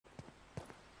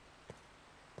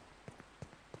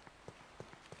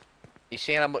You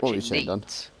seeing how much What were you it saying, Dan?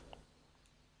 needs?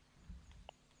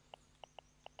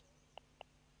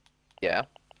 Yeah.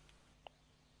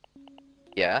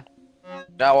 Yeah.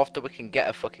 Now after we can get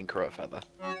a fucking crow feather.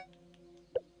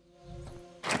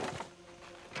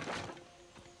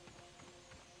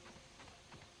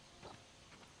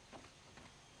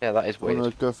 Yeah, that is weird.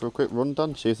 Want to go for a quick run,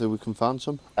 Dan? See if we can find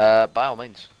some. By all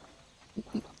means.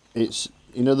 It's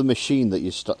the machine that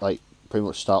you pretty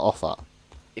much start off at.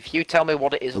 If you tell me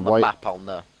what it is on the map, I'll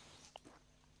know.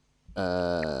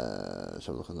 Let's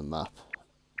have a look on the map.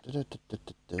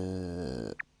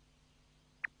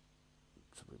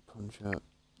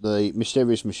 The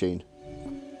mysterious machine.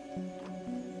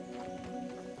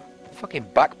 Fucking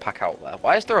backpack out there.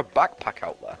 Why is there a backpack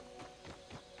out there?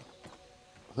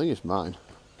 I think it's mine.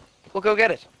 We'll go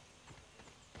get it.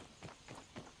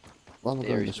 Well, I'm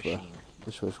going this way.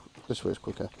 This way is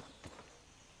quicker.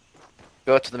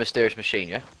 Go to the mysterious machine,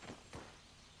 yeah?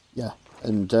 Yeah,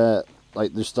 and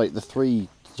there's the three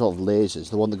sort of lasers.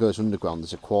 The one that goes underground,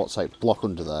 there's a quartzite block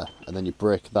under there, and then you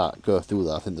break that, go through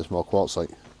there. I think there's more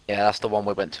quartzite. Yeah, that's the one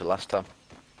we went to last time.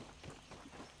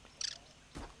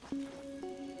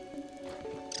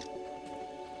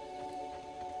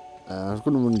 I was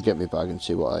going to run and get my bag and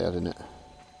see what I had in it.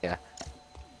 Yeah.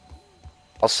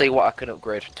 I'll see what I can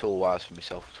upgrade tool-wise for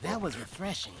myself. That was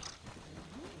refreshing.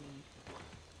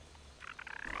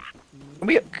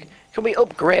 Can we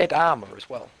upgrade armor as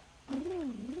well?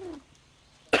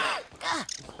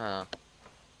 Oh.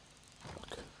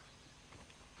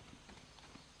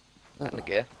 And the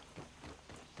gear.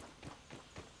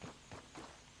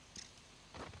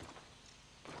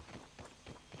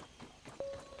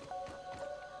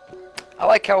 I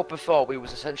like how before we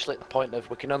was essentially at the point of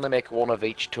we can only make one of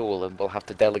each tool and we'll have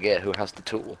to delegate who has the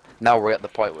tool. Now we're at the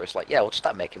point where it's like, yeah, we'll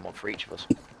start making one for each of us.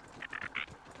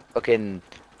 Fucking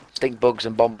stink bugs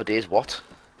and bombardiers, what?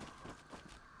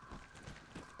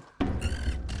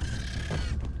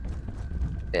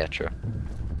 Yeah, true.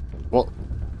 What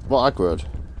aggroed?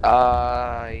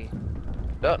 I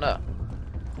don't know.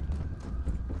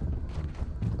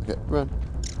 Okay, run.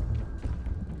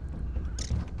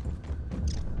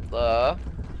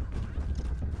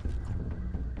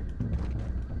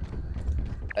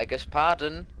 Beg us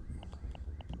pardon.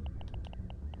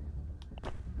 I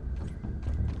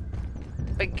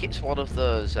think it's one of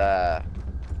those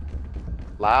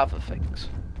lava things.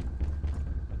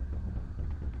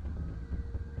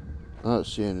 I don't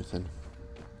see anything.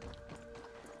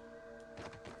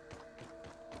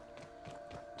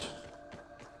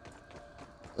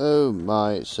 Oh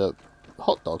my, it's a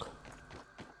hot dog.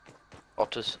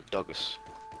 Otters, doggers.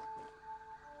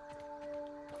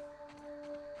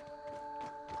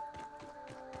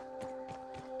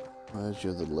 Where's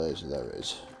your other laser? There it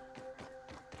is.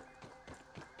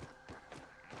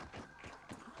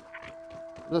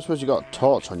 I don't suppose you got a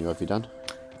torch on you, have you, Dan?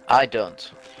 I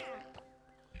don't.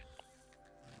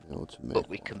 You know, to make But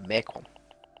we can make one.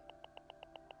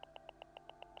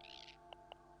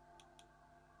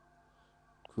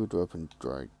 Crude rope and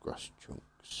dry grass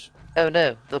chunks. Oh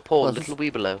no, the poor Well, little wee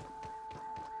below.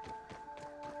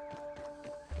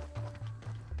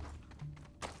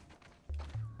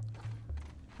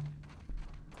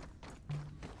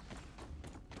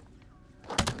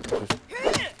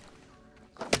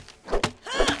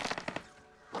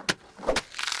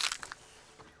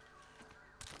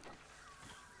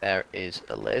 There is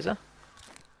a laser.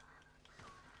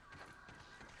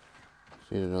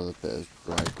 Need another bit of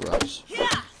dry grass.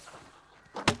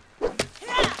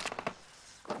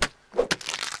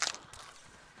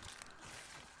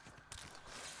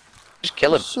 Just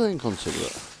kill him. So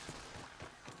inconsiderate.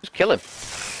 Just kill him.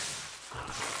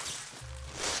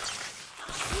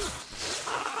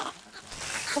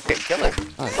 Okay, kill him.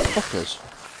 Ah, fuckers.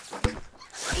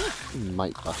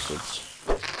 Mite bastards.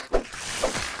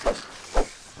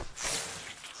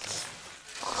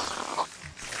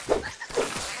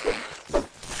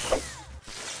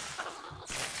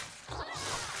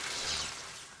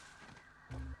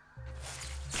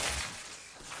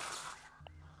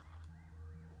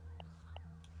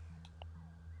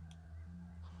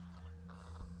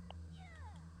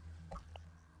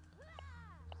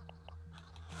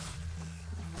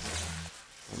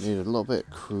 Need a little bit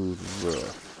of crude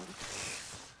rope.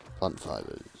 Plant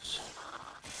fibers.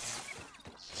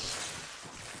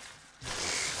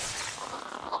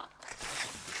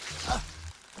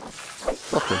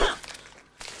 Fuck him.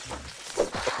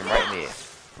 Fucking right in the ear.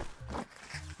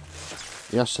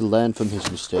 He has to learn from his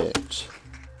mistakes.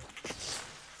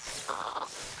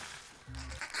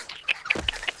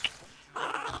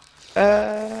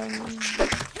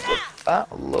 That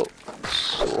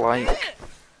looks like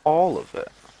all of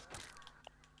it.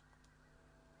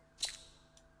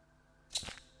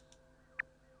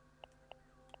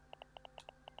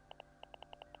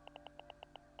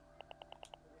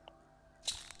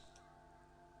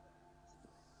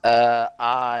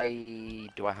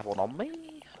 Do I have one on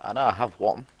me? I know I have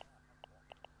one.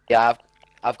 Yeah,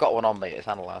 I've got one on me. It's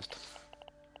analysed.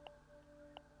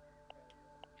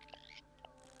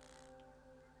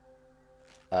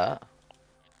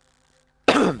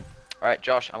 Right,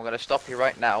 Josh, I'm gonna stop you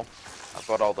right now. I've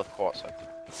got all the quartz.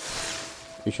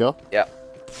 You sure? Yeah.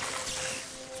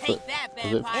 Take that,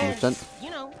 Was it vampire. 100%? You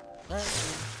know,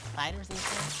 spiders and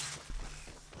stuff.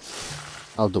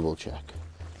 I'll double check.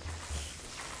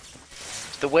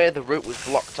 The way the route was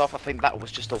blocked off, I think that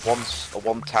was just a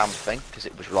one-time thing because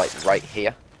it was right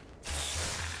here.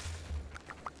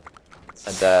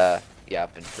 And yeah,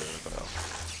 I've been through it.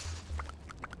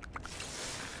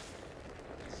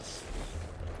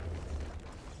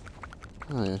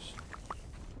 Oh yes.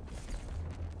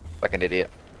 Like an idiot.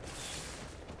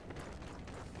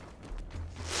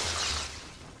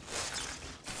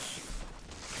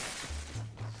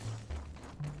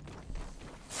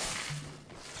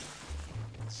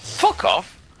 Fuck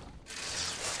off!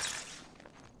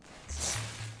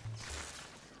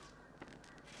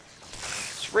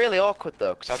 It's really awkward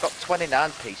though, because I got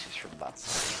 29 pieces from that.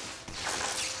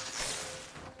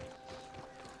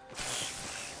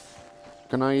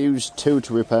 Can I use 2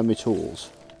 to repair my tools?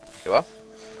 You are?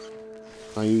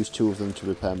 Can I use 2 of them to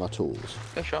repair my tools?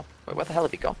 Yeah, sure. Wait, where the hell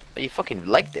have you gone? Oh, you fucking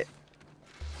legged it.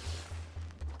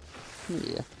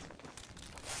 Yeah.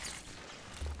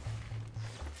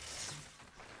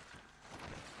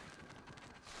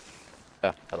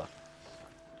 Oh, hello.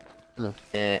 Hello.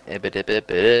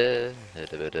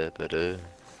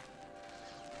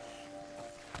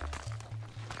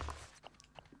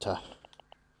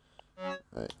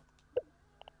 Right.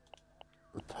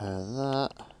 Repair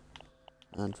that.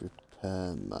 And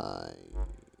repair my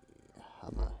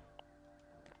hammer.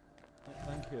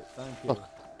 Thank you, thank you. Look.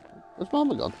 Where's my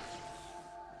hammer gone?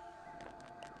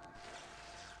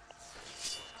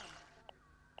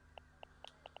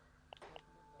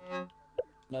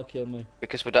 Now kill me.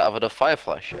 Because we don't have enough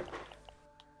firefly shit.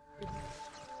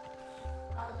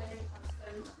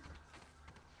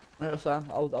 No, Sam,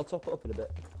 I'll top it up in a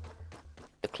bit.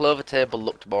 The clover table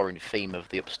looked more in theme of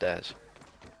the upstairs.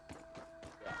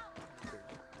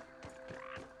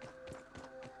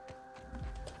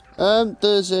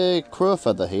 There's a crow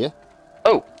feather here.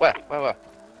 Oh, where?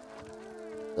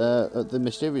 At the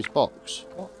mysterious box.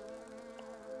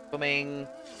 Coming.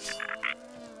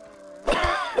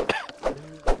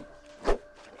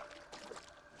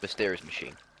 Mysterious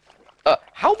machine.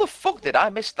 How the fuck did I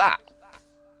miss that?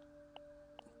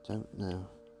 Don't know.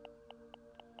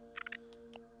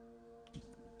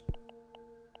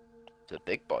 It's a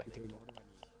big boy.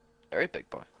 Very big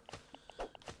boy.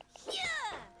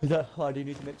 Is that why do you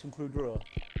need to make some crude raw?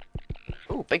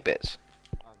 Ooh, big bits.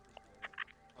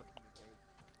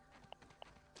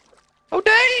 Oh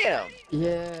damn!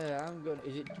 Yeah, I'm gonna.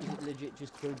 Is it legit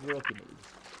just crude raw you need?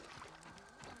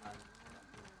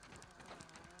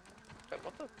 Wait,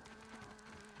 what the?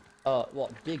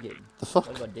 What digging? The fuck?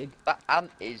 What about dig? That ant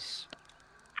is.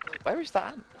 Where is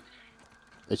that ant?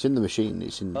 It's in the machine.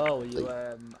 It's in. Oh, were you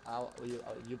the... out?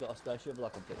 You got a spare shovel I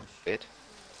can finish? Bit.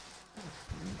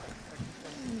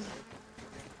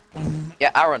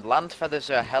 Yeah, Aaron, land feathers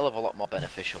are a hell of a lot more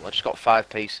beneficial. I just got 5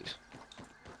 pieces.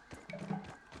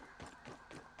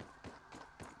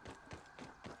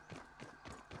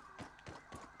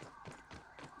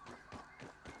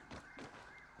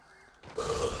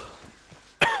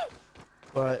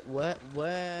 Right,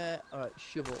 alright,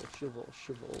 shovel.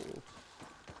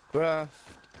 Craft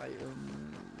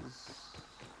items.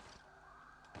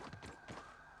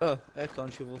 Oh,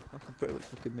 aircon shovel. I can pretty much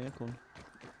fucking make one.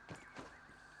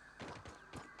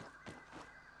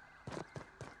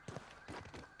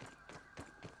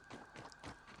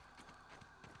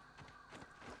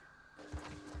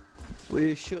 Will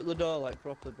you shut the door like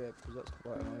properly, babe? Because that's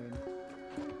quite annoying.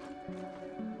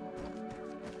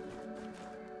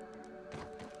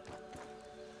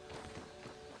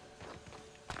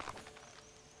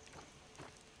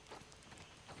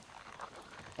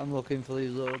 I'm looking for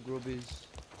these little grubbies.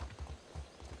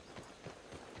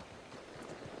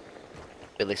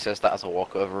 Billy says that as I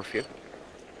walk over a few.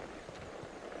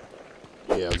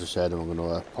 Yeah, I just said I'm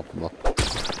gonna pop them up.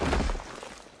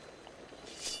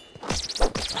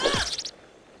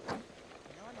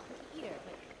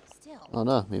 Oh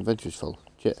no, my inventory's full.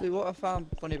 Shit. See, what I found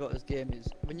funny about this game is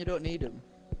when you don't need them,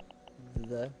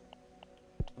 they're there.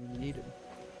 When you need them.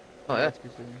 Oh yeah.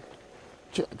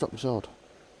 Shit, I dropped my sword.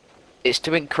 It's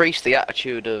to increase the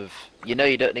attitude of, you know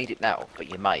you don't need it now, but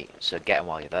you might, so get them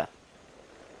while you're there.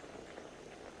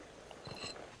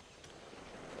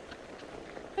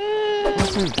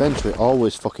 Why's my inventory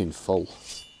always fucking full?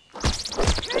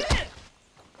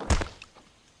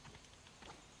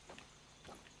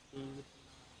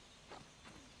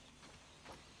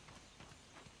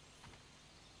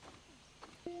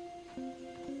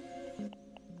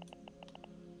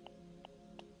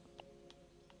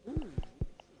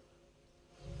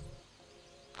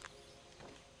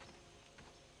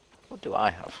 What do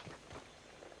I have?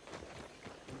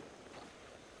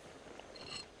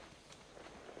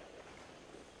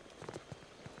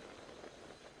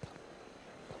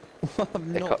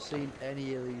 I've They not cut- seen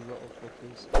any of these little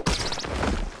fuckers.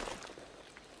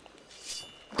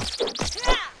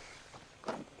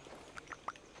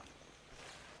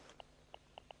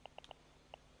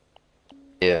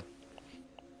 Yeah.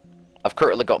 I've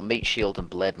currently got Meat Shield and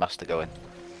Blade Master going.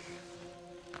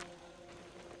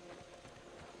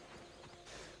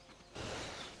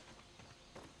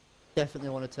 Definitely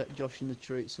want to take Josh in the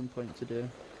tree at some point to do.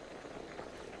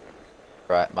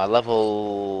 Right, my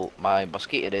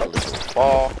Mosquito Needle is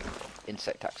level 4,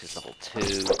 Insect Axe is level 2,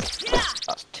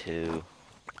 that's 2.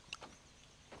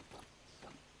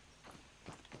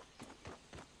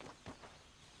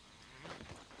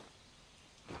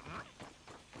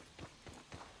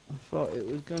 I thought it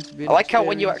was going to be. I like how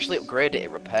when you actually upgrade it,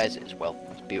 it repairs it as well.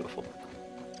 It's beautiful.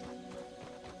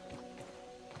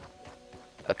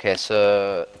 Okay,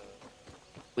 so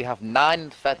we have 9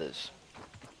 feathers.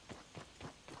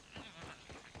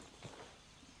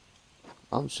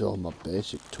 I'm still on my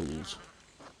basic tools.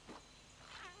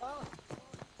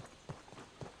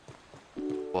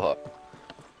 What?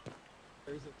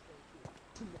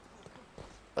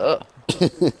 Oh,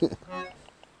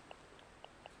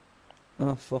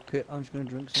 Oh fuck it! I'm just gonna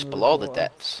drink some. explore of the this water.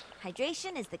 depths.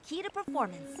 Hydration is the key to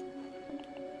performance.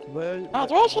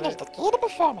 Hydration is the key to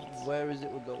performance. Where is it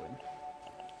we're going?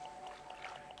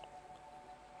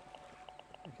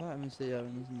 I can't even see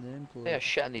Aaron's name, please. Yeah,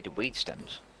 shit, I needed weed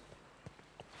stems.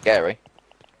 Scary.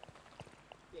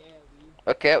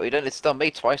 Okay, we don't need to stun me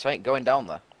twice, I ain't going down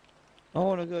there. I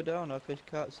want to go down now because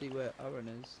I can't see where Aaron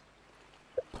is.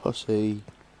 Pussy.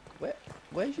 Where's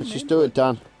your Let's name? just do it,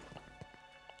 Dan.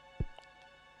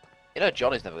 You know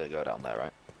Johnny's never gonna go down there,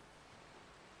 right?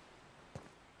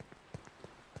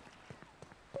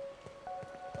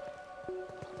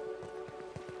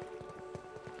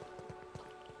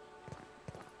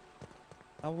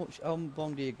 How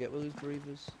long do you get with these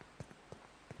breathers?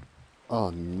 Oh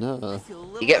I no. feel a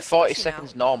little You get less 40 squishy now.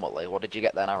 seconds normally, what did you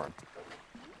get then, Aaron?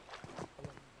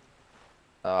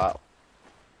 That's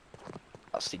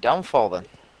the downfall then.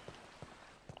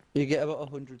 You get about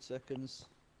 100 seconds.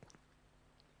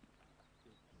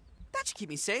 That should keep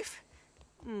me safe.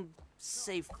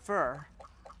 Safer.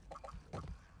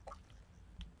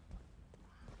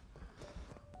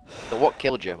 So what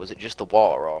killed you? Was it just the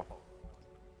water or?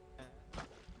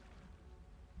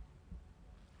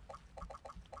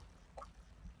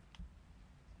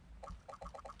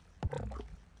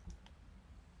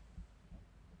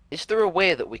 Is there a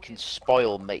way that we can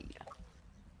spoil meat?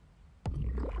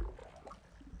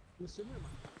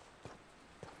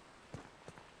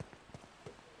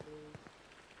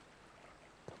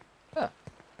 Huh.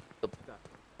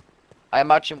 I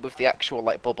imagine with the actual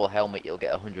like bubble helmet you'll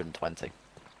get 120.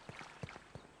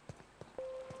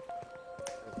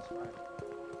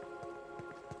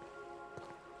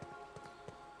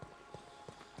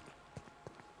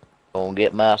 Gonna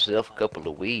get myself a couple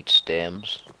of weed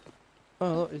stems.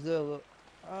 Oh look, he's there, look.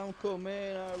 I'm coming,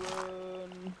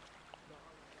 Aaron.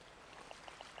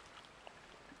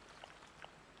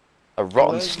 A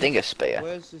rotten Where's stinger spear.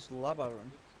 Where's this lab,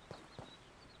 Aaron?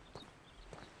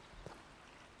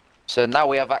 So now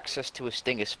we have access to a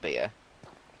stinger spear.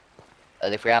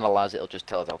 And if we analyse it, it'll just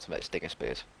tell us how to make stinger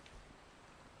spears.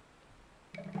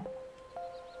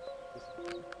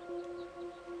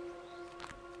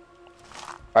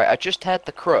 Right, I just heard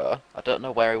the crow. I don't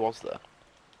know where he was though.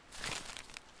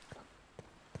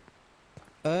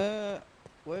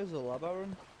 Where's the lab,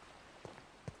 Aaron?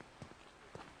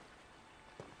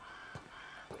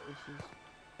 This is...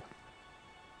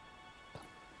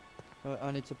 Right,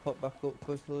 I need to pop back up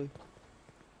quickly.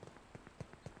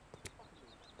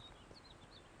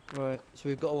 Right, so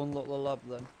we've got to unlock the lab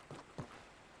then.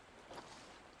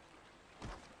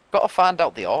 Got to find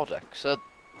out the order. So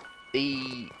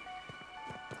the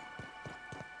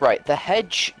right, the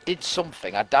hedge did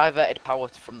something. I diverted power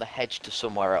from the hedge to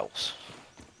somewhere else.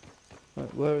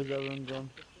 Right, where is Aaron gone?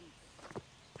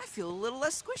 I feel a little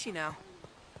less squishy now.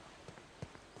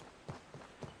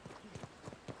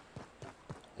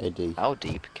 Eddie. How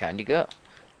deep can you go?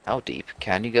 How deep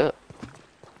can you go?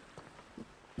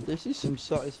 This is some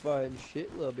satisfying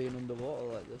shit though, being underwater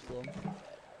like this long.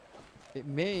 It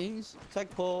means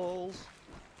tadpoles.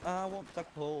 I want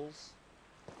tadpoles.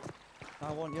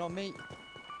 I want your meat.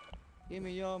 Give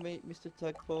me your meat, Mr.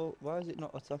 Tadpole. Why is it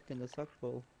not attacking the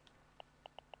tadpole?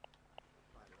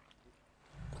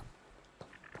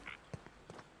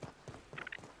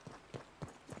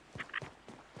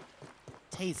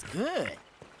 Tastes good.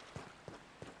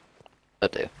 I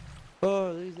do.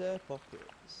 Oh, these air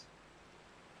pockets.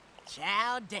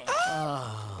 Chow down.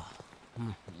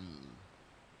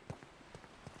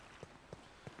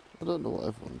 I don't know what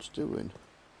everyone's doing.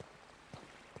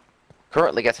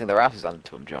 Currently getting their asses handed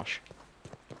to them, Josh.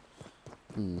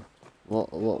 What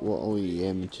are we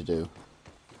aiming to do?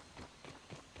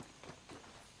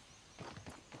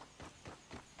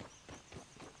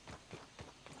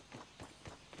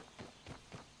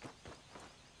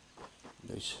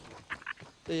 Nice.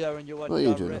 Yeah, and you went What are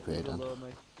you doing up directly here, Dan? below me.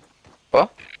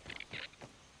 What?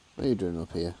 What are you doing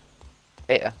up here?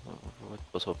 Here?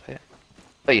 What's up here?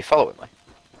 Oh, you following me?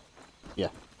 Yeah.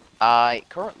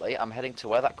 Currently, I'm heading to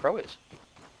where that crow is.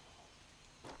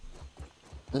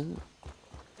 Uh,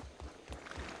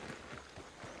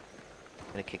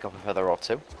 Gonna kick off a feather or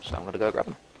two, so I'm gonna go grab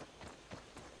him.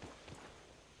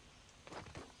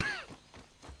 Oh,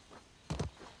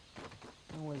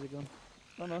 where's it gone?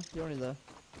 Oh no, you're only there.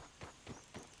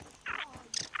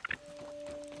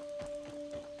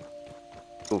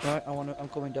 Oof. Right, I'm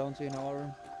coming down to you now, Aaron.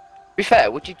 To be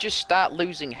fair, would you just start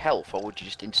losing health, or would you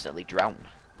just instantly drown?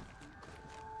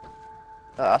 Oh,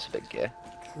 that's a big gear.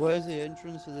 Where's the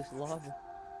entrance to this lava?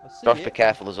 I see Josh, it. be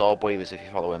careful, there's orb weavers if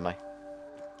you're following me.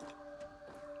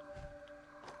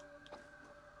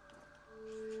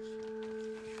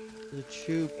 There's a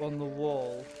tube on the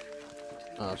wall.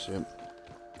 I see him.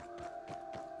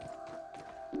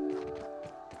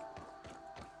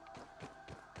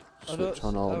 I don't Switch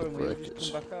on all the Aaron, will you breakers.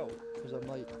 just come back out? Because I'm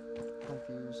like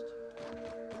confused.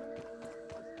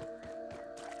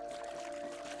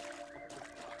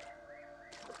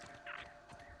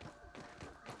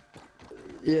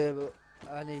 Yeah, but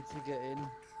I need to get in.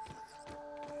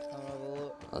 I'll have a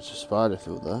look. That's a spider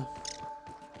through there.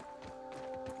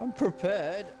 I'm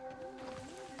prepared.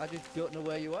 I just don't know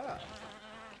where you are.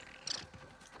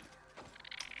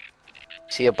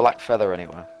 See a black feather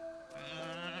anywhere?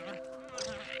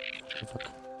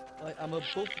 Like I'm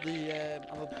above the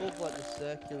I'm above like the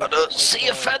circular. I don't like, see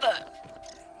a wall. feather!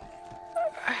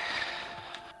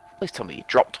 Please tell me you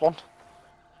dropped one.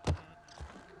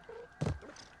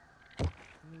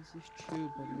 Where's this tube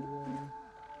on the wall?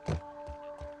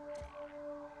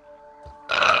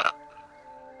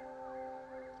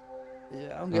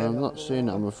 Yeah, I'm getting I'm out not of the seeing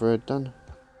it, wall. I'm afraid, Dan.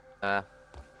 Hold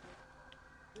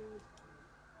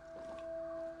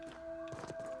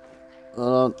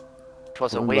on. It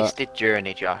was a Coming back. wasted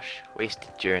journey, Josh.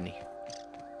 Wasted journey.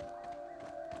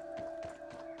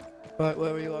 Right,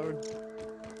 where are you, Aaron?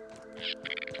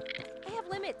 I have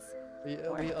limits.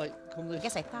 Are you like come this?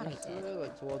 Guess I thought I this did. way,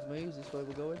 like towards me. Is this where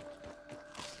we're going?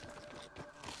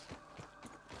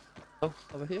 Oh.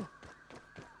 Over here.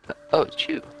 Oh, it's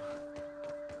you.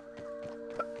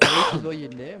 This is where your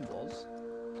name was.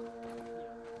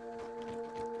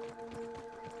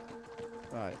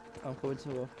 Right, I'm coming to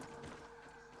her.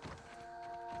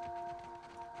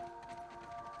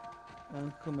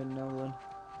 I'm coming now then.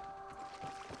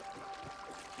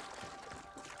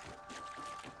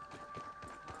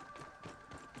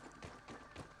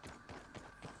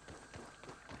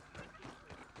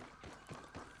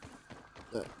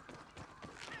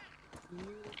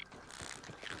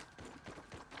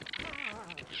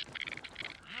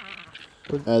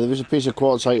 There is a piece of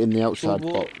quartzite in the outside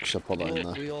Well, box. I put that in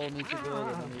Well, there. we all need to go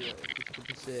then anyway, just to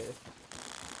be safe.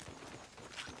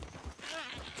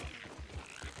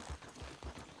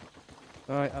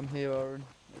 Alright, I'm here, Aaron.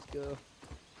 Let's go.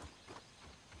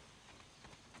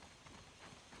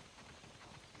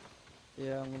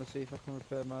 Yeah, I'm gonna see if I can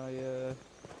repair my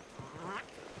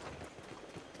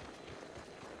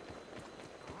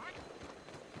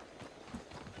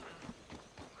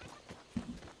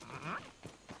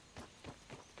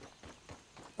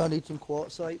I need some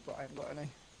quartzite, but I haven't got any.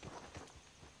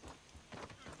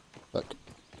 Look.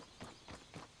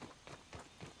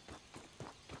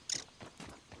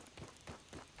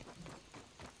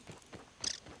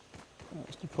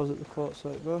 Let's deposit the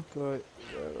quartzite back. Right.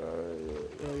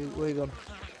 Where you gone?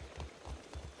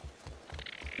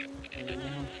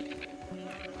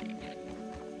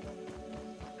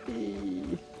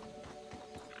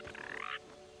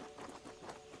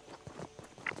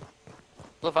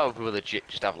 Love how we legit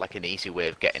just have like an easy way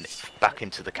of getting it back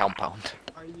into the compound.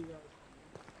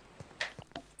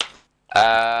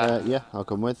 Yeah, I'll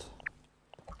come with.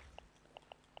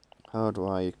 How do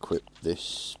I equip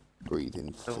this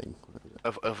breathing thing?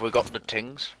 Have we got the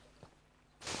tings?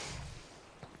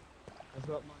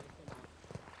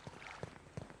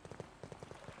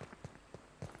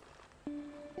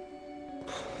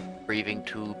 Breathing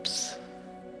tubes.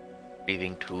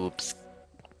 Breathing tubes.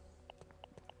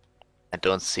 I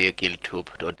don't see a gill tube.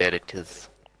 Oh, there it is.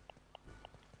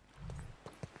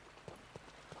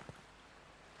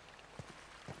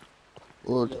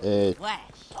 Would a Flash.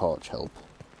 torch help?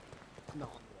 No.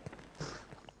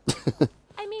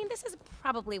 I mean, this is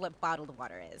probably what bottled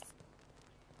water is.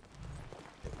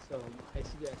 So I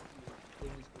suggest you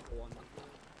please go on.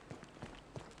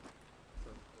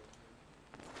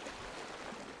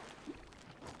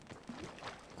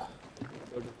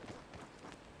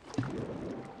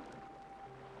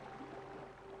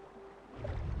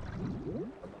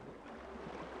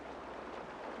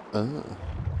 Ah.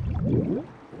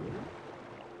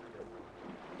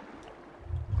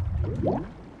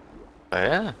 Oh,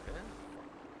 yeah.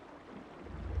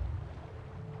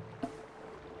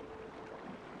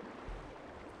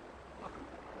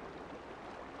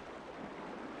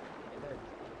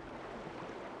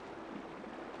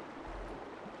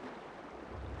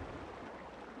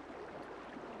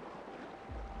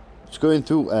 Does going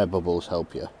through air bubbles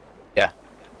help you? Yeah.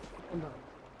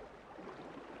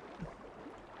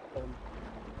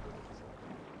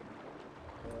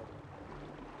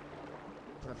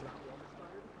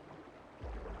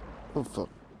 Oh fuck.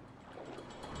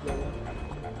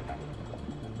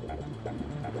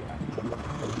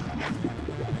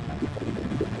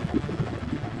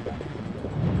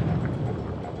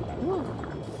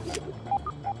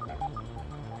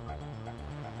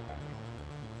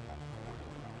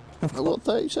 I've got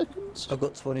 30 seconds. I've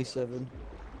got 27.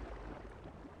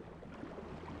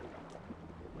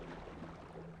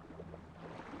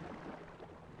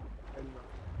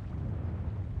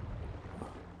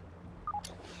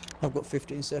 I've got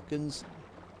 15 seconds.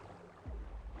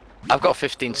 I've got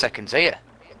 15 seconds here.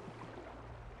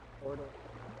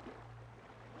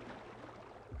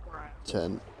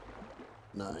 10,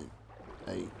 9,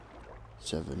 8,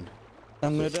 7,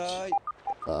 I'm gonna 6, die.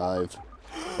 5,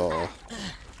 4.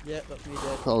 Yeah, that's me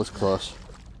dead. That was close.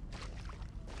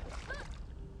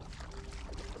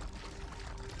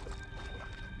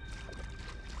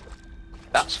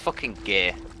 That's fucking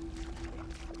gay.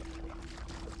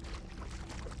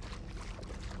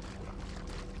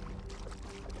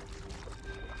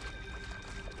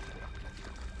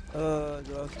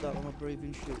 Do I start on my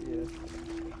breathing shit? Yeah.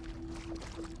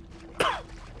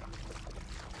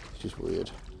 It's just weird.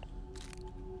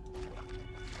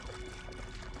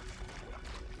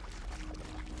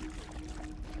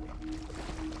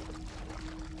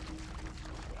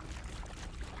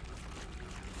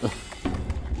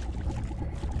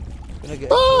 Can I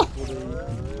get Ah!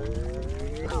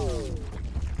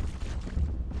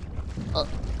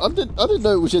 I didn't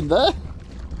know it was in there.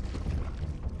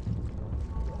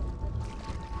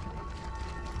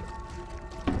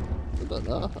 I don't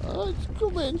know. It's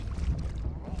coming.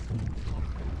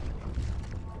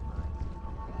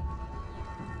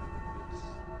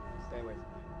 Stay away.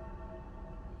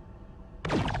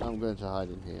 I'm going to hide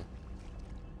in here.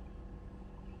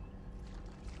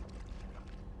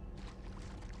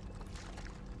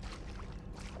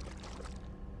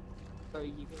 So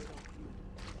you go down.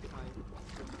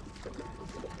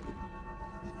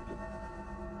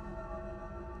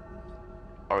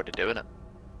 Already doing it.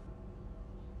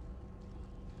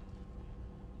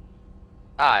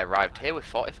 I arrived here with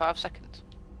 45 seconds.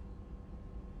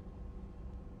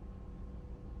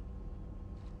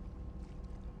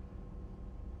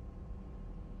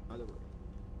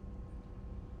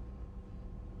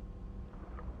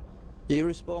 Do you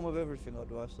respawn with everything, or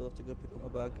do I still have to go pick up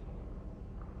my bag?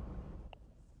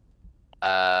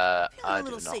 I A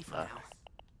do little not safer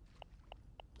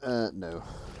know. now. No.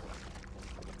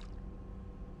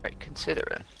 Right,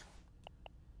 considering.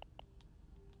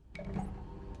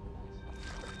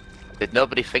 Did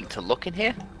nobody think to look in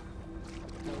here?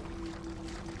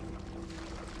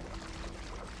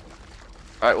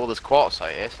 Right, well there's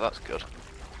quartzite here, so that's good.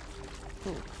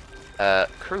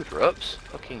 Crude ropes?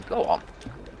 Fucking go on.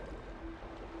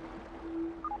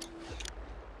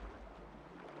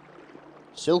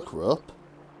 Silk rope.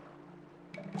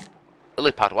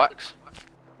 Lily pad wax.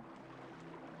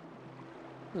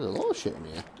 There's a lot of shit in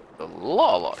here. A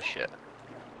lot of shit.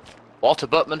 Water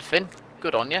buttman fin,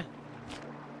 good on you.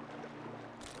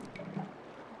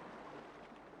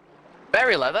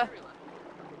 Berry leather.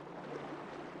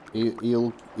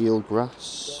 Eel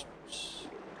grass.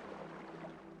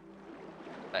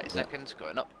 30 seconds,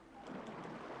 going up.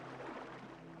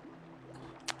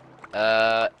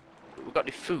 We've got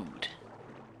any food?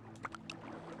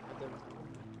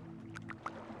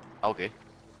 Okay.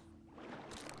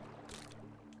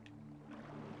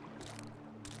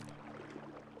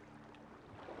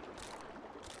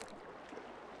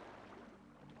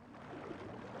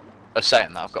 I was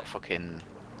saying that I've got fucking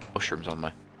mushrooms on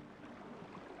me.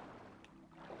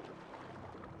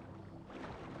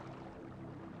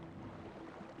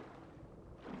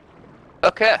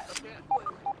 Okay.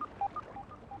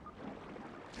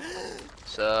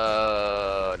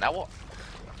 So now what?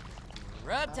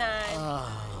 Rub time.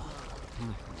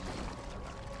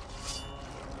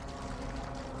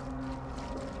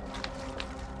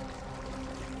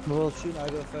 Well, shouldn't I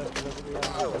go first?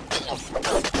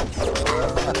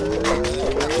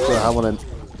 So have one in.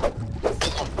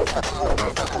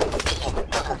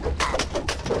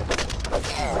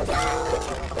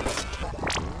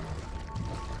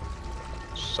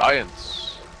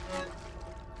 Science.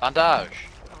 Bandage.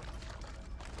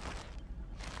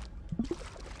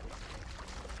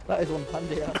 That is one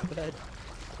handy out of bed.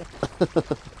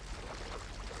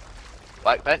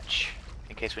 Workbench,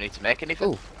 in case we need to make anything.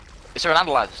 Oh, Is there an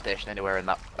analyzer station anywhere in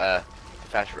that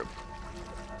defense room?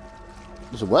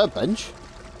 there's a workbench.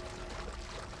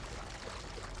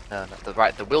 No,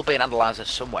 right, there will be an analyzer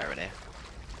somewhere in here.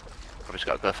 Probably just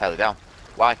got to go further down.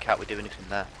 Why can't we do anything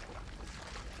there?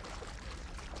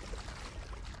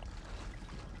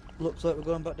 Looks like we're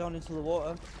going back down into the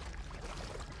water.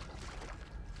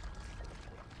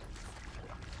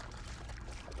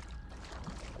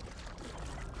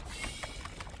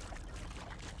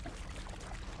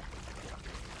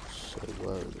 So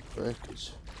where are the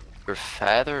breakers? There are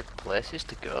further places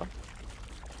to go.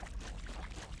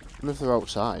 I wonder if they're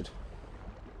outside.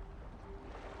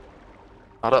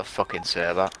 I don't fucking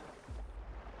say that.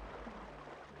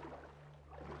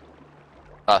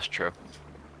 That's true.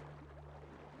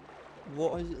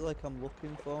 What is it like I'm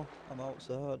looking for? I'm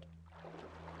outside.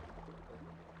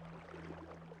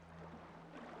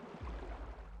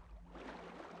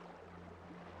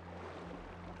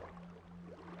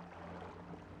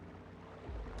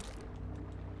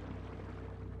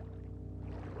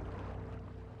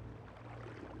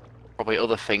 Probably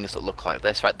other things that look like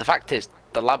this. Right, the fact is,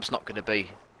 the lab's not going to be...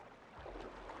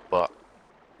 What?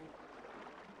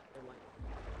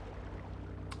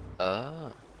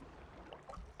 Ah.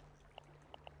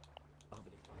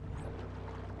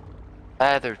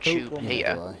 Feather tube one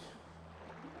heater. Why?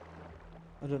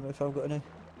 I don't know if I've got any.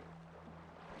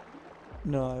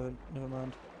 No, I haven't. Never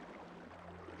mind.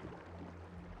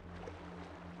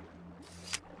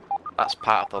 That's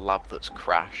part of the lab that's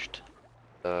crashed.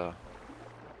 There's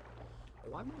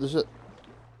a...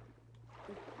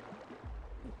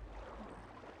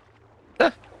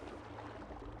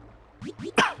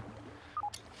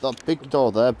 That big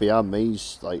door there behind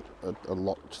me's like a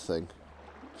locked thing.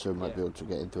 So we might be able to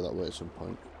get in through that way at some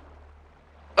point.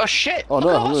 Oh shit! Oh no,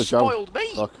 Look I'm how gonna that drown. spoiled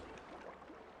me! Fuck.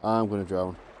 I'm gonna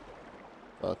drown.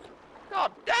 Fuck.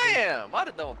 God damn! Why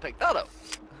did no one pick that up?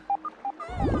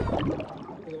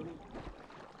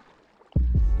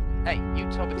 Hey,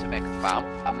 you told me to make a farm.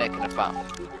 I'm making a farm.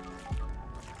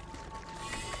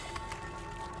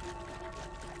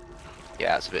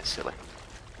 Yeah, it's a bit silly.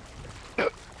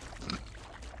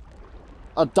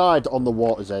 I died on the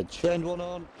water's edge. Turned one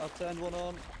on. I've turned one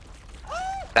on.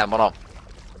 Damn one on.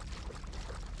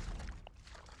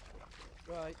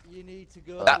 Right, you need to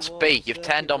go. That's towards B, the you've circuit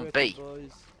turned on breaker, B.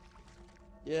 boys.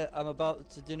 Yeah, I'm about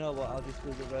to. Do you know what? I'll just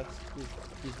do the rest.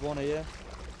 There's one here.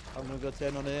 I'm gonna go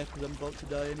turn on here because I'm about to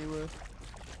die anyway.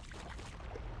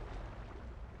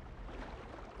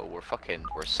 Oh,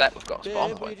 we're set. We've got a spawn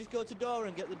Babe, will you point. just go to door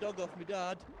and get the dog off me,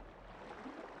 Dad?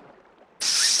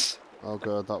 I'll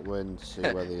go that way and see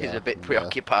where they are. He's a bit and,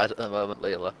 preoccupied at the moment,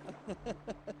 Leela.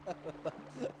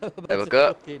 About There we to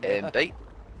go. fucking In die. B.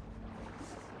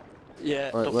 Yeah.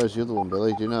 Right, where's the other one,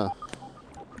 Billy? Do you know?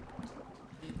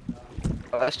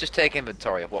 Let's just take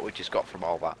inventory of what we just got from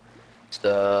all that. It's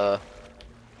the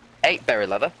 8 berry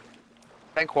leather,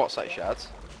 10 quartzite shards.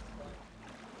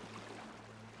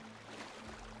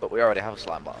 But we already have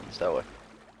slime buttons, don't we?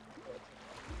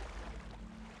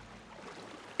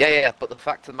 Yeah, but the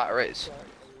fact of the matter is...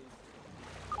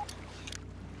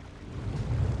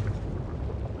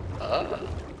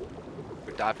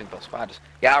 We're diving those spiders.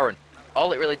 Yeah, Aaron,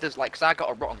 all it really does, like, 'cause I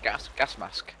got a rotten gas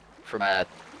mask from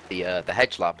the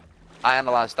hedge lab. I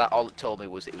analysed that, all it told me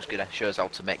was it was going to show us how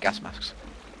to make gas masks.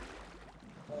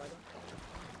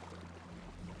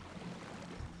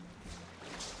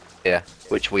 Yeah,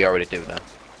 which we already do now.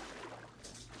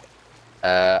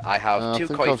 I have I 2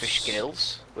 think koi I've fish s-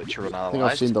 scales, which are I think I've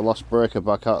unanalysed. seen the lost breaker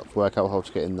back out, work out how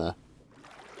to get in there.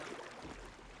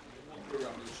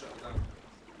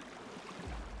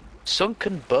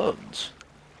 Sunken bones.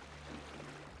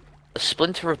 A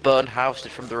splinter of bone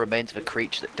harvested from the remains of a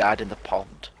creature that died in the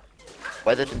pond.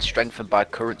 Weathered and strengthened by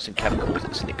currents and chemicals,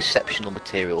 it's an exceptional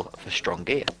material for strong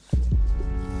gear.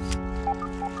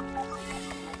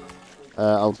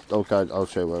 I'll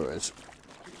show you where it is.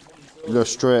 You go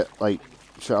straight, like,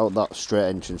 straight out that straight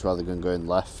entrance rather than going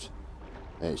left.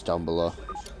 And it's down below.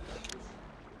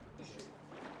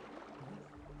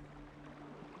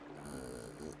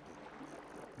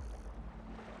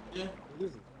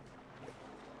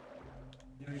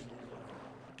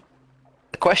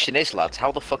 The question is, lads,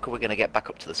 how the fuck are we going to get back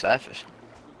up to the surface?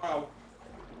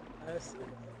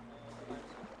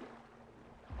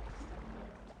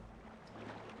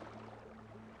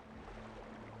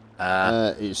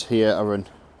 It's here, Aaron,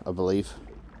 I believe.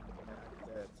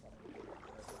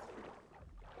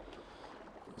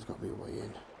 There's got to be a way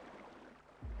in.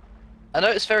 I know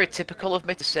it's very typical of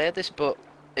me to say this, but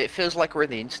it feels like we're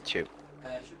in the Institute.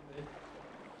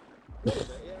 They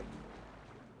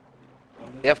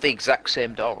have the exact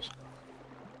same doors.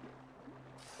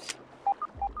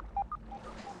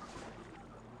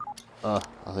 I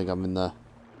think I'm in there.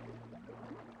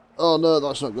 Oh no,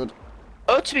 that's not good.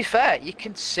 Oh, to be fair, you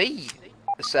can see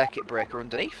the circuit breaker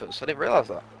underneath us. I didn't realise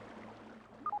that.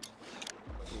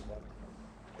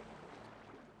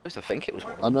 At least I think it was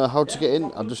one. I know how to get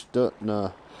in, I just don't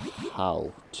know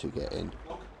how to get in.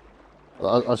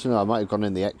 I don't know, I might have gone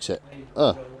in the exit.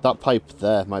 Oh, that pipe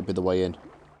there might be the way in.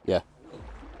 Yeah.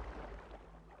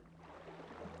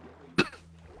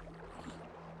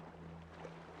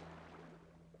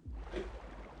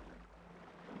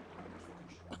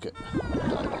 Okay.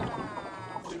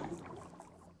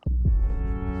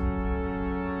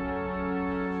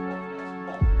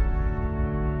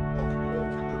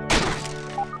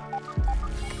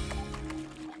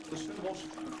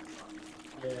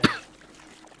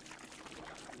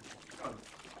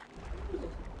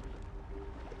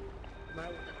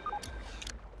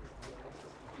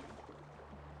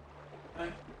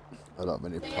 I don't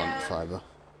have any plant fibre.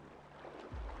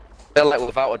 I feel like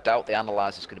without a doubt the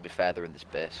analyzer's going to be further in this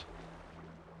base.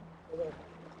 We're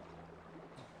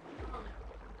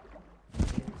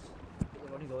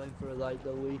only going for like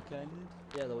the weekend.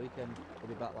 Yeah, the weekend. We'll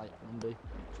be back like Monday,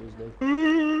 Tuesday.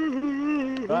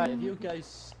 Right, have you guys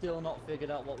still not figured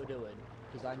out what we're doing?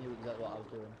 Because I knew exactly what I was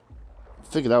doing.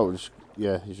 Figured out,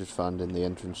 yeah, he's just finding the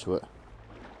entrance to it.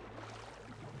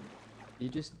 You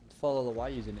just follow the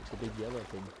wires and it's a big yellow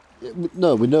thing.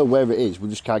 No, we know where it is, we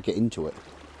just can't get into it.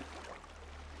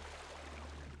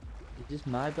 Is this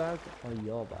my bag or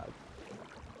your bag?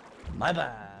 My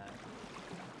bag!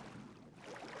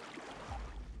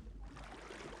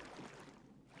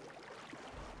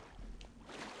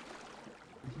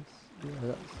 Yeah,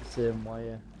 that's the same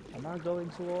wire. Am I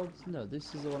going towards? No,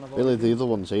 this is the one I've Really, already... the other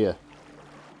one's here.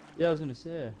 Yeah, I was gonna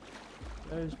say.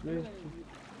 Where's...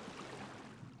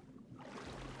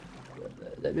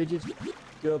 Let me just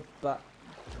go back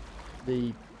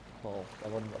the hole.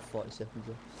 I've only got 40 seconds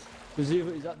left. Is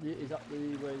that the way the other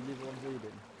one's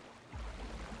leading?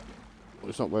 Well,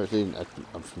 it's not where it's leading. I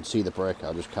can see the breaker,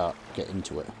 I just can't get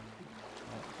into it.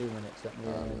 Right, 2 minutes, let me...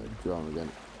 Draw him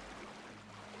again.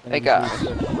 Hey guys.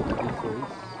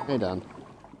 Hey Dan.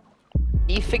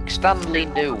 Do you think Stanley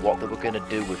knew what they were going to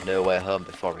do with No Way Home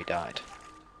before he died?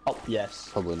 Oh, yes.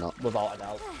 Probably not. Without a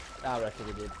doubt. I reckon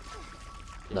he did.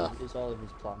 No. It's all of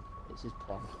his plan. It's his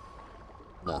plan.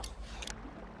 No.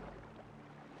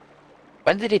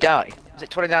 When did he die? Was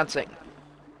it 2019?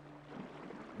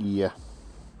 Yeah.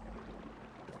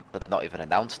 They've not even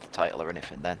announced the title or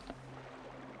anything then.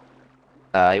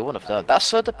 You wouldn't have known. That's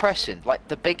so depressing. Like,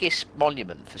 the biggest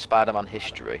monument for Spider-Man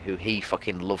history, who he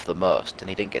fucking loved the most, and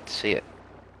he didn't get to see it.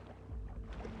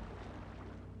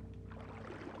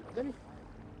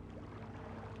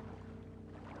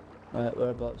 Right,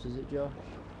 whereabouts is it, Josh?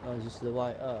 Oh, is this the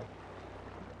white earth?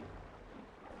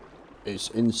 It's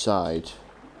inside.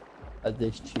 At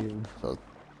this tube. So,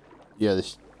 yeah,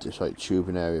 this like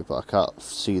tubing area, but I can't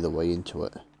see the way into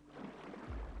it.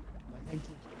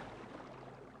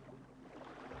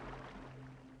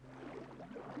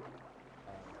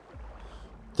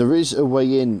 There is a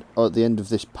way in at the end of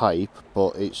this pipe,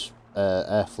 but it's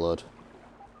airflowed.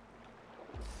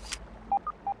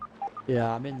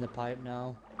 Yeah, I'm in the pipe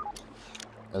now.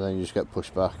 And then you just get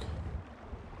pushed back.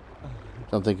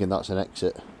 So I'm thinking that's an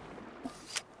exit.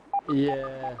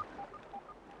 Yeah.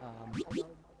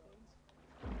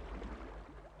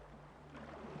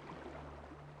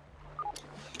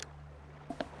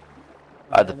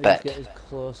 By the Let me bed. just get as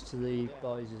close to the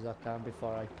boys as I can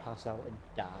before I pass out and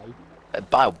die.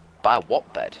 By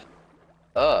what bed?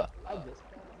 Oh.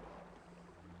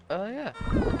 Oh yeah.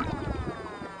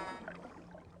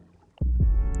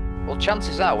 Well,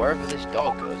 chances are, wherever this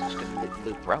door goes, it's going to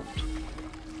loop round.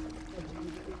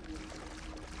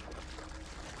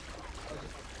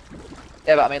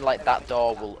 Yeah, but I mean, like, that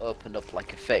door will open up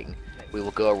like a thing. We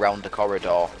will go around the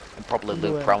corridor and probably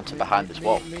loop round to behind this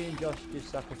wall. Me and Josh just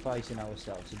sacrificing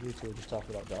ourselves, and you two are just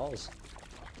talking about doors.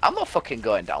 I'm not fucking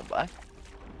going down there.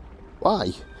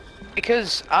 Why?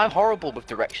 Because I'm horrible with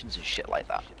directions and shit like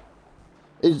that.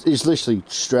 It's literally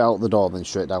straight out the door, then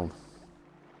straight down.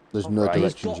 There's no Alright.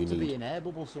 He's directions got you to be need.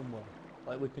 enablable somewhere.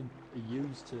 Like we can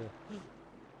use to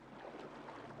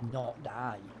not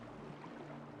die.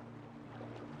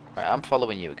 Right, I'm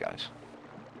following you guys.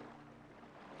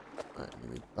 Right,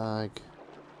 give me bag.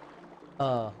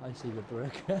 Oh, I see the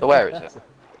brick. So where is it?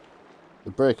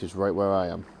 The break is right where I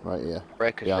am, right here.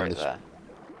 Breaker's Behind right this there.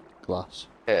 glass.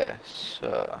 Yeah,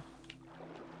 so...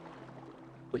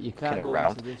 But you looking can't go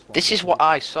around. into this one. This is what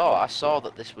I saw. I saw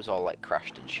that this was all like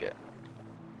crashed and shit.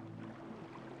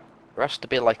 There has to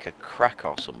be like a crack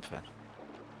or something.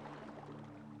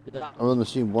 I've only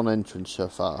seen one entrance so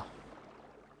far.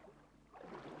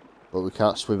 But we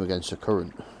can't swim against the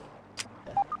current.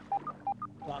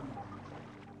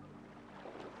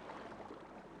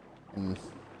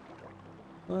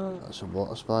 That's a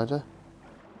water spider.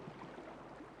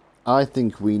 I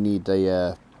think we need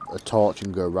a torch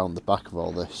and go around the back of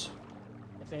all this.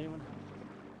 If anyone.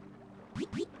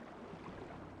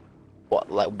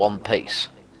 What, like one piece?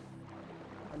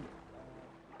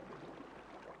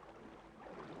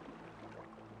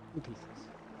 Two pieces.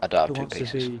 I don't Who have wants two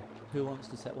to pieces. be? Who wants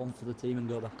to set one for the team and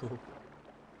go back up?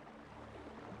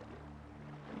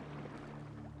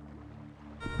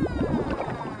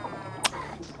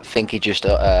 I think he just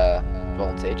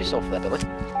volunteered yourself there, Billy.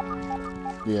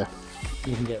 Yeah.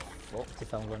 You can get fucked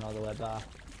if I'm going all the way back.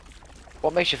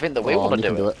 What makes you think that we Oh, want you to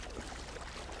can do it?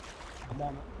 I'm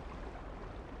on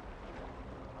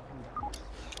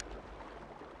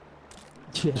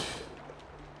it. Yeah.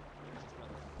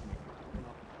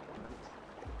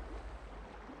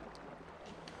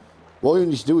 What you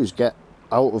need to do is get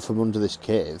out of from under this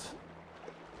cave.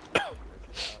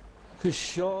 Because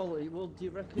surely, well, do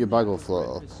you reckon Your the bag will average float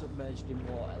rate up. is submerged in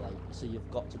water, like, so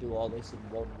you've got to do all this in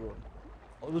one run?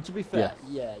 Well, to be fair,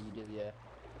 yeah, you do, yeah.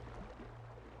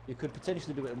 You could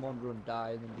potentially do it in one run,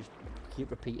 die, and then just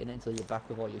keep repeating it until you're back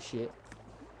with all your shit.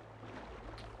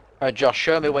 Alright, Josh,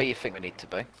 show me where you think we need to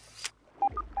be.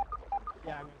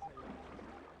 Yeah, I'm gonna tell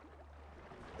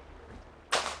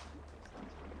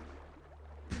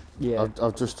you. Yeah.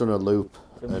 I've just done a loop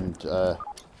and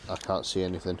I can't see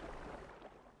anything.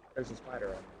 There's a spider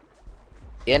on it.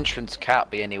 The entrance can't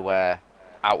be anywhere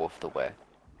out of the way.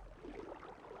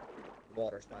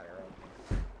 Water spider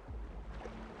on it.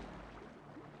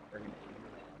 Bring it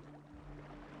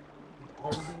in.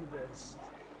 Holding this.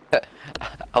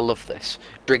 I love this.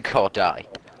 Drink or die.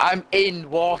 I'm in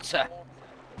water!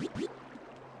 You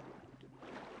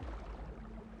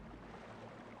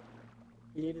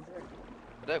need a drink.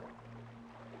 I do.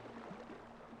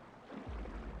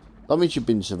 That means you've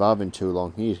been surviving too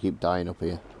long. You just keep dying up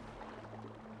here.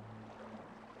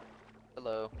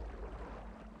 Hello.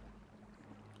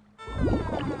 Just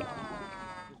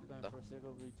going for a cig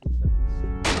every 2 seconds.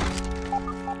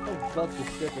 Oh god, you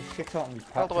scared the shit out of me,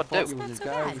 Pat. What do I thought do? you was Not a so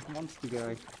guy, bad. this monster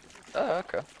guy. Oh,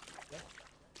 okay.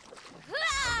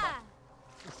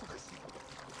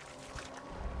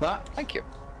 That? Thank you.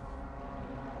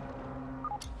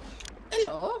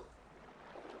 Hello?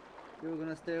 You were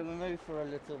gonna stay with me for a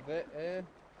little bit, eh?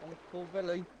 Uncle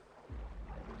Billy.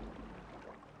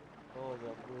 Oh,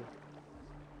 that good.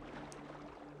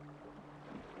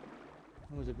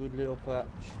 That was a good little patch.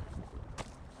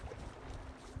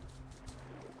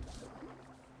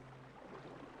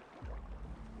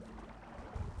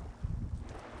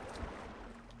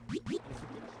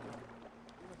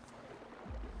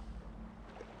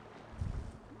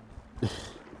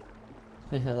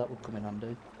 Yeah, that would come in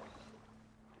handy.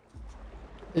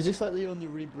 Is this like the only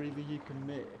rebreather you can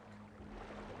make?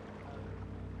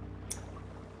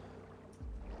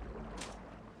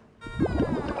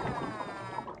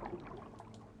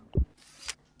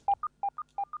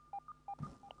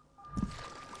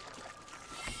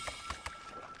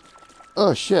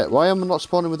 Oh shit, why am I not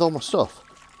spawning with all my stuff?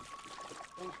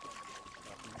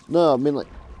 No, I mean like...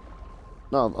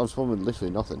 No, I'm spawning with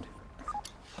literally nothing.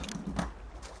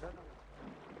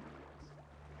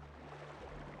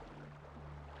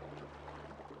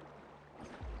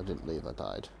 I didn't leave, I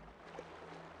died.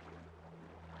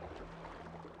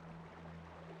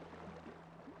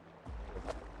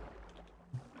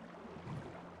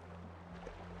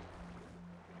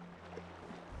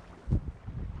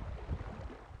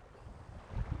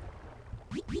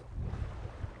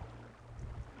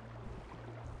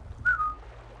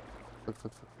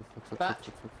 Batch.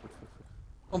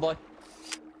 Come on, boy.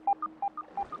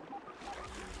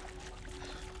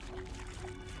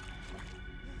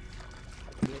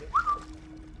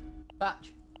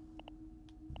 Batch.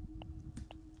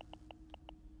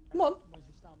 Come on. Where's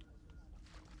your stamina?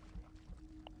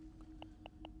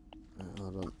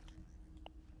 Hold on.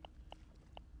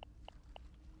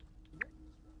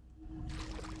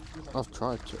 I've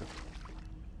tried to.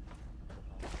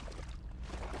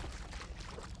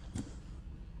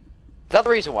 that the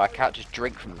reason why I can't just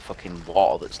drink from the fucking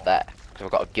water that's there? Because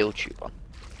I've got a gill tube on.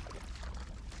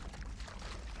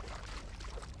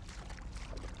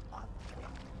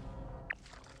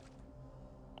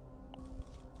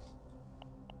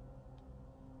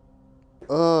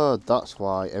 Oh, that's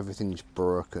why everything's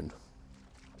broken.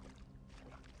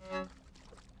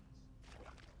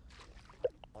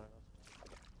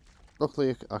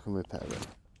 Luckily, I can repair it.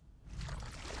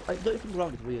 Like, don't you think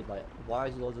around is weird? Like, why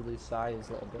is loads of these science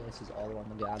little bases all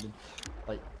around the garden?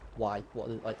 Like, why? What?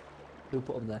 Are they, like, who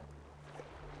put them there?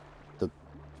 The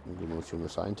most younger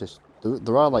scientists.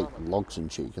 There are like logs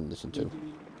and shit you can listen to.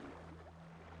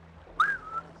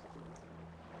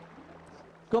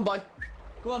 Come on, boy.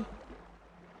 Come on.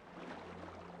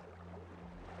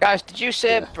 Guys, did you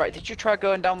say, Yeah. right, did you try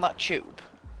going down that tube?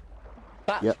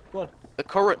 Back. Yep. Come on. The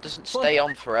current doesn't stay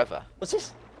on forever. What's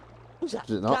this? Who's that?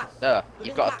 Does it not? Cat. No, Look you've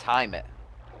at got that. to time it.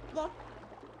 Come on.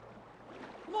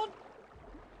 Come on.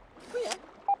 Come here.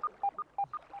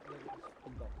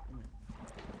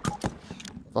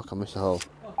 Fuck, I missed a hole.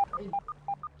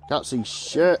 Can't see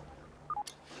shit.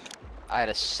 I had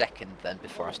a second then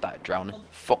before I started drowning.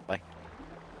 Fuck me.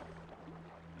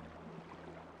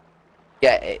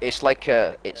 Yeah, it's like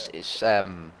it's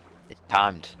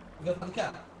timed. You got the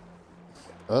cat?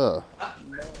 Oh.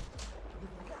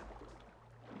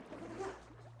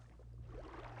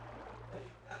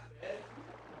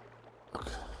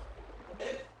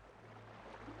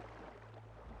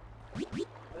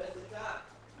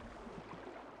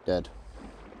 Dead.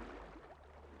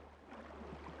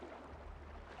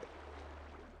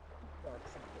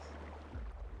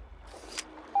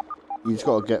 You just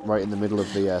got to get right in the middle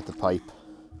of the pipe.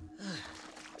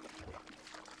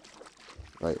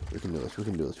 Right, we can do this. We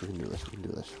can do this. We can do this. We can do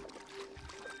this.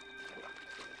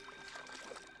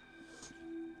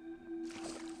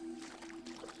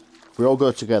 If we all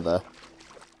go together,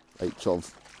 like sort of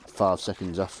 5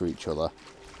 seconds after each other,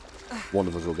 one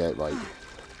of us will get it right.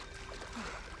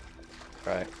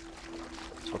 Right.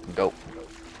 So I can go.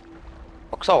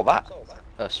 What's all that?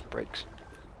 Sprigs.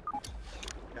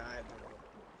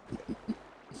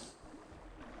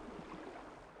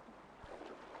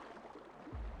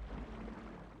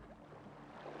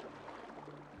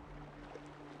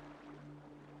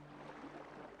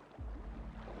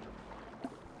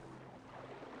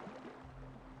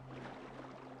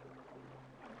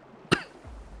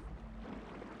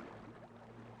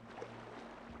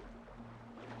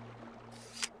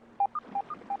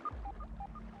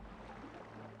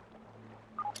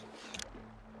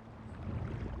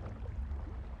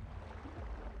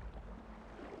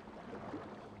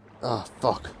 Ah,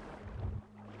 fuck.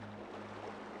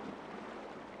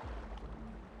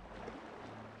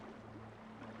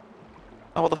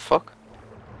 Oh, what the fuck?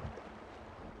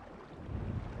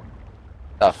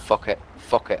 Ah, fuck it.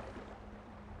 Fuck it.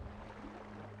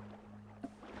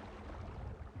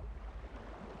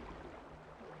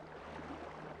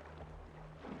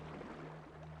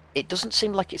 It doesn't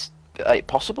seem like it's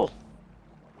possible.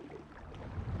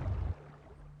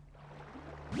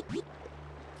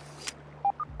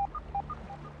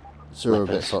 So we're a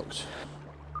bit fucked.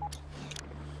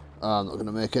 I'm not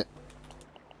gonna make it.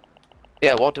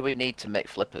 Yeah, what do we need to make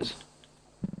flippers?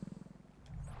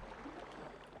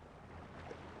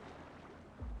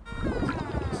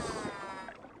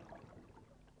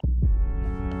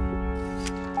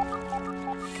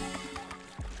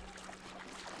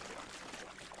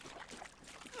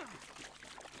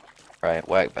 Right,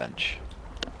 workbench.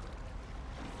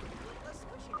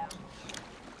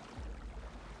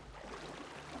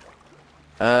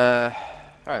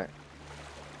 Right.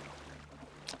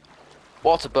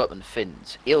 Water boatman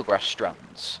fins, eelgrass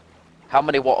strands. How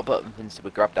many water boatman fins did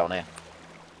we grab down here?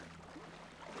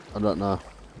 I don't know.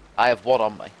 I have one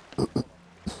on me.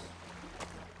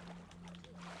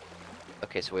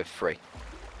 Okay, so we have 3.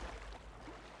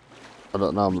 I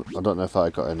don't know. I don't know if I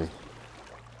got any.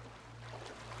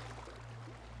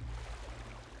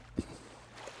 You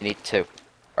need 2.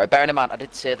 Right, bearing in mind, I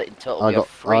did say that in total I we have got-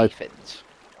 3 fins.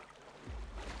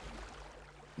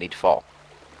 Need 4.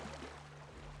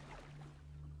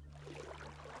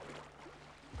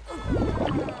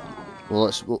 Well,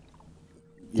 let's. Well,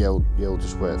 yeah, we'll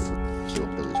just wait for see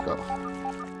what Billy's got.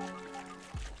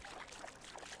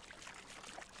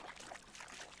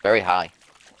 Very high.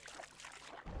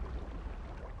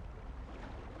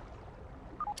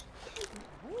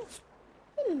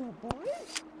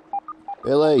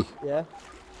 Billy. Yeah.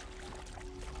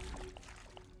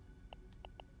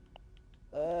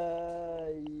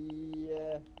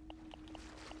 Yeah.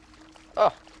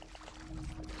 Oh.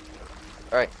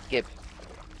 Alright, Gib.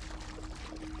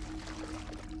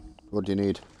 What do you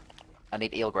need? I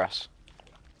need eelgrass.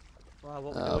 Right,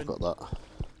 what we I've doing? got that.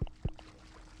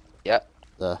 Yeah.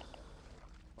 There.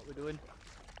 What we doing?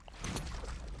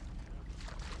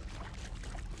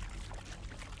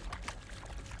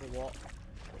 The what?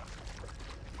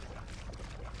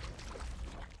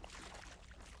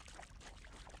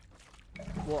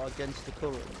 What against the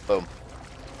current? Boom.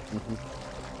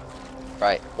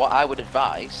 Right. What I would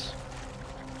advise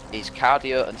is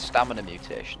cardio and stamina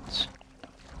mutations.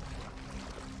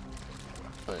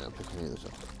 Oh, yeah, I'm picking these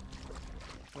up.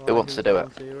 Who wants to do it?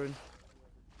 volunteering?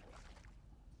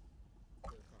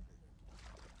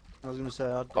 I was gonna say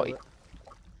I'd Got do you. it.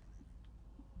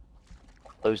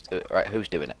 Who's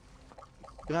doing it?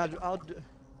 Can I'll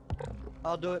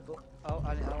do it, but I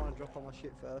want to drop all my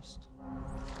shit first.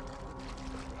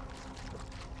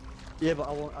 Yeah, but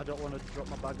I don't want to drop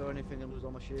my bag or anything and lose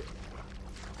all my shit.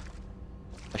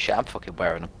 Oh shit, I'm fucking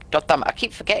wearing them. God damn it, I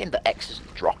keep forgetting that X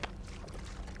doesn't drop.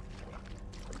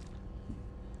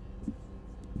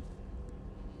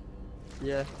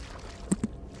 Yeah.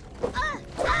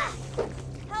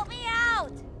 Help me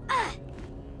out!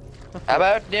 How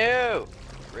about no?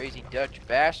 Crazy Dutch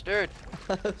bastard.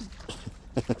 Right.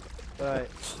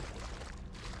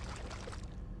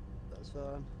 That's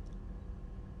fine.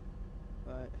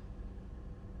 Right.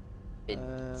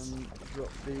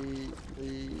 Drop the.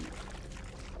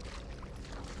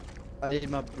 I need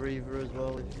my breather as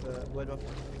well. If where do I?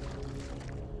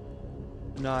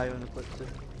 No, I only clicked it.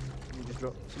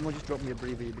 Someone just drop me a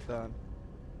breather. You'll be fine.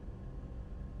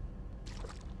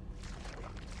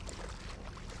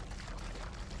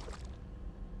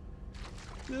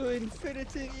 To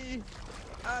infinity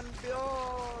and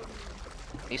beyond.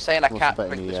 Are you saying I What's can't the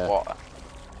drink betting, this water?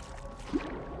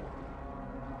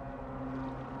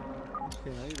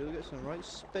 Okay, now you do get some right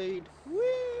speed. Woo!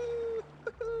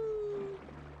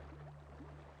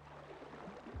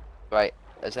 Right,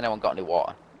 has anyone got any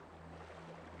water?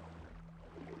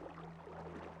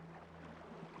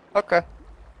 Okay.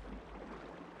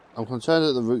 I'm concerned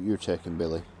at the route you're taking,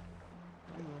 Billy.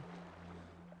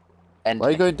 And Why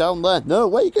are you going down there? No,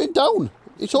 why are you going down?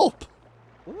 It's up.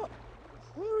 What?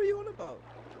 What are you on about?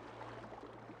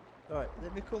 Alright,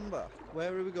 let me come back.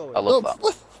 Where are we going? I love No,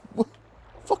 that.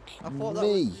 Fuck I thought that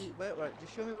me. was the... Wait, right,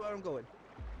 just show me where I'm going.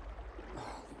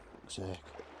 Fuck's sake.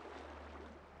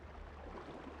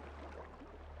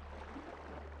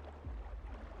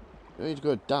 You don't need to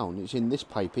go down, it's in this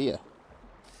pipe here.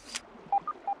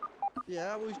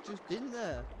 Yeah, I was just in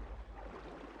there.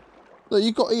 No,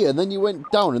 you got here and then you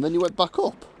went down and then you went back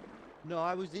up. No,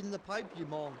 I was in the pipe, you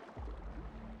mong.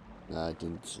 No, I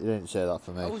didn't. You didn't say that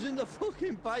for I me. was in the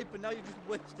fucking pipe and now you just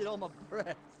wasted all my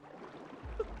breath.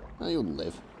 No, you'll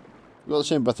live. You got the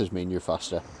same breath as me and you're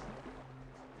faster.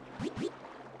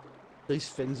 These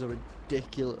things are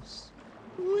ridiculous.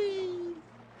 Whee!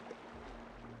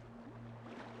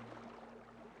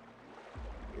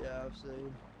 Yeah, I've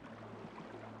seen.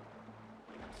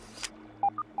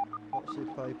 What's your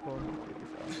pipe on?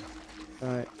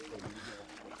 Alright.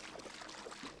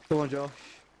 Come on, Josh.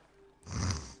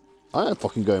 I ain't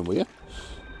fucking going with you.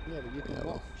 Yeah, but you can Yeah,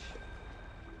 well. watch.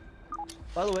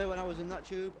 By the way, when I was in that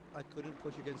tube, I couldn't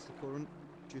push against the current.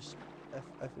 Just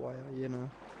FYI, you know.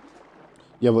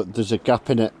 Yeah, but there's a gap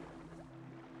in it.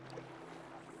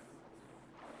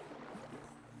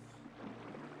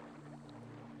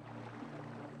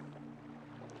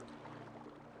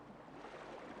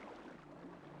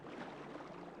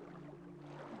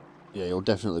 Yeah, you'll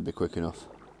definitely be quick enough.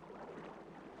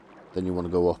 Then you want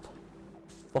to go up.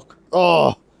 Fuck.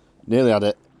 Oh! Nearly had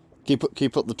it. Keep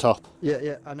up the top.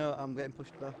 Yeah, I know, I'm getting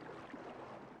pushed back.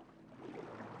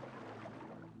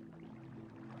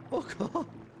 Fuck off!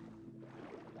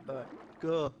 Alright,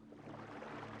 go.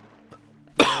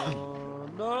 Oh,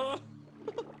 no!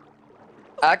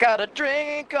 I gotta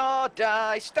drink or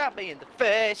die, stab me in the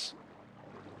face.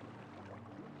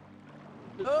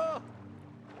 No!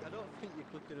 I don't think you're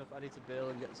quick enough. I need to bail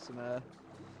and get some air.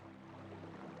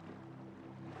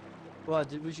 Why,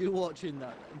 was you watching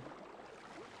that then?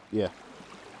 Yeah.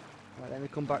 Right, let me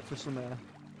come back for some air.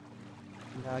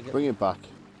 Now I get... Bring it back.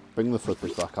 Bring the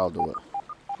flippers back, I'll do it.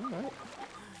 Alright.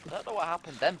 I don't know what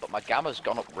happened then, but my gamma's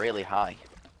gone up really high.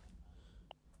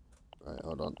 Right,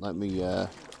 hold on. Let me, Right,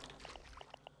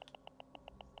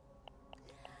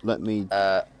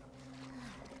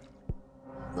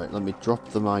 let me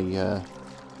drop my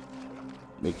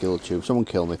gill tube. Someone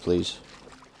kill me, please.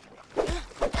 Someone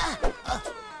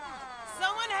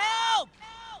help!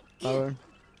 Aaron,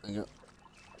 Hang on.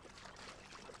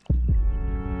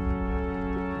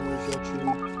 where's your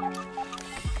tube?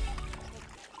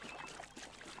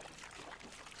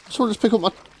 Someone just pick up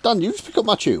my... Dan, you just pick up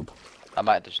my tube. I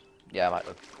might just... Yeah, I might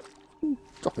have.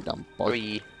 Drop it down, boy.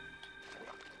 3,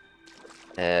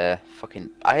 Fucking.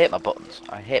 I hate my buttons.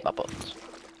 I hate my buttons.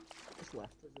 It's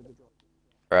left. There's a drop.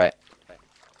 Right.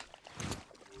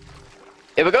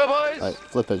 Here we go, boys! Right,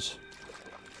 flippers.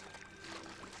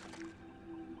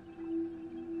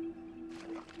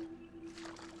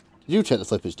 Did you take the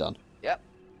flippers down? Yep.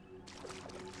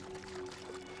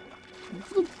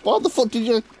 Why the fuck did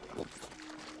you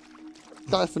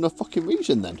die for no fucking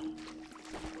reason then?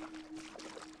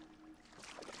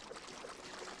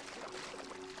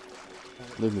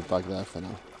 Leave me bag there for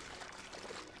now.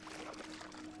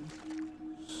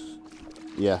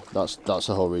 Yeah, that's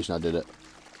the whole reason I did it.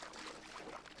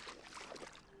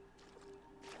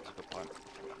 That's a good point.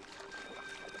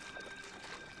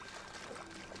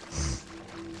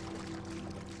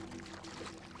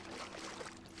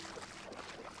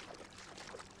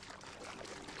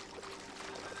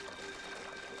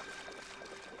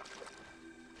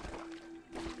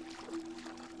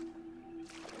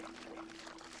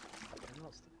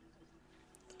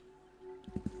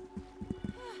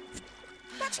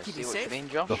 That should I keep see you what you safe. mean,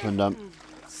 Josh. Up and down.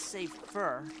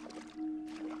 Safer.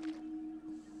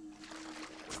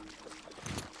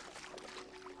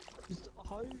 Just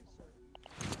how?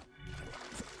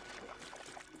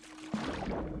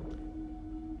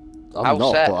 I'm How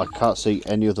not, set? but I can't see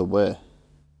any other way.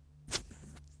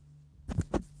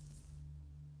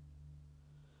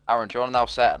 Aaron, do you want to know how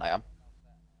certain I am?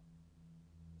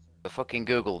 I fucking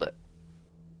googled it.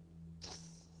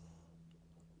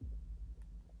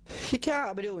 You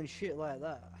can't be doing shit like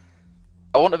that.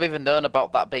 I wouldn't have even known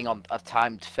about that being on a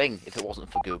timed thing if it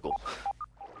wasn't for Google.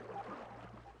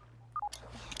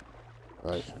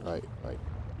 Right.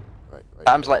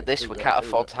 Times like this, we can't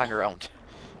afford to hang around.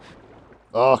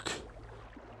 Ugh.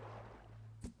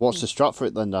 What's the strap for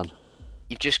it then, Dan?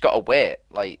 You've just got to wait.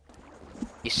 Like,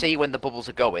 you see when the bubbles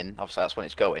are going, obviously that's when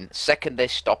it's going. Second they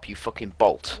stop, you fucking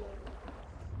bolt.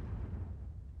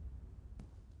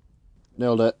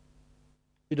 Nailed it.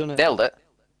 You done it? Nailed it.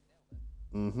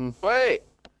 Mm-hmm. Wait!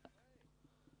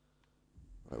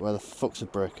 Right, where the fuck's a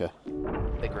breaker?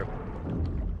 Big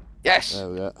room. Yes! There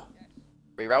we go.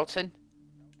 Rerouting.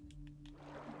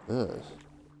 Yes.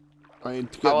 I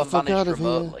need to get Power the fuck managed out of here.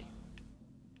 remotely.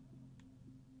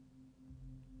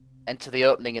 Enter the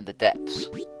opening in the depths.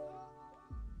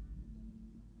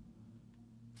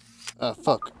 Ah,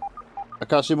 fuck. I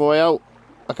can't see my way out.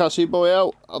 I can't see my way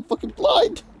out. I'm fucking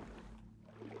blind.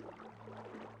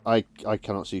 I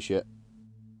cannot see shit.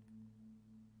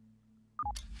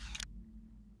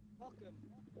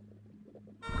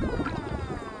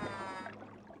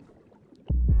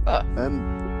 Ah,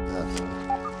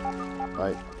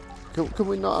 Right. Can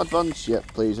we not advance yet,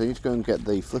 please? I need to go and get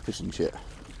the flippers and shit.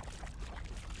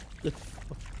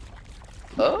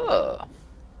 oh.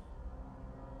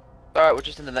 Alright, we're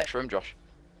just in the next room, Josh.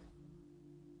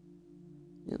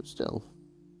 Yeah, but still.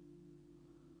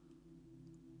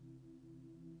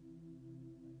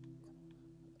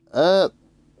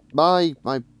 My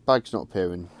bag's not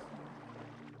appearing.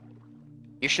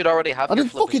 You should already have I your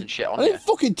didn't flippers fucking and shit on I you. didn't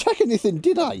fucking take anything,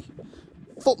 did I?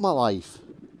 Fuck my life.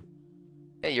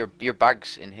 Yeah, your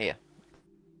bag's in here.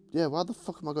 Yeah, why the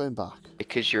fuck am I going back?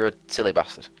 Because you're a silly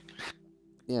bastard.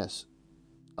 Yes.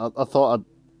 I thought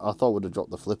we'd have dropped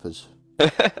the flippers.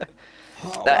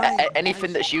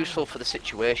 Anything that's useful for the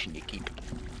situation, you keep.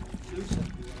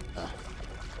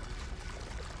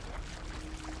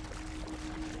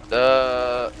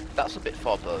 That's a bit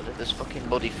foreboding. There's fucking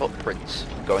muddy footprints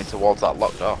going towards that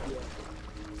locked door.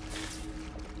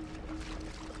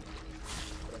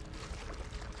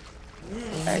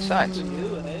 Hey, signs.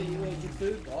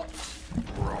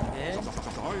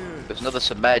 There's another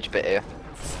submerged bit here.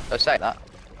 Oh, say that.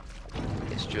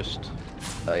 It's just.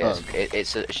 Oh yeah, Oh.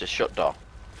 it's a shut door.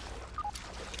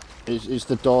 It's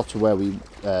the door to where we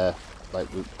that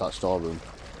storeroom.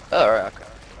 Oh right, okay.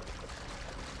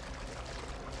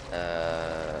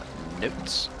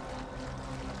 Notes.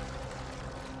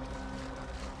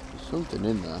 There's something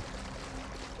in there.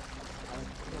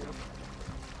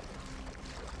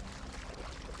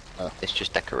 It's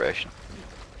just decoration.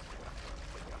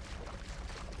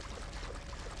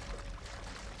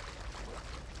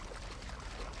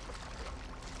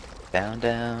 Down,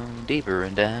 down, deeper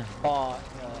and down. Oh,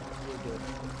 no, you're good.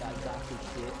 That exactly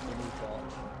shit. The new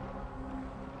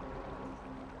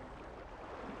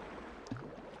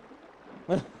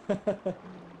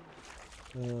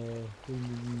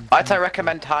torch. I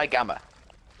recommend high gamma.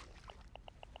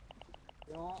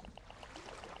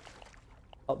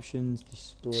 Options,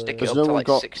 display. Stick it Has up no to one like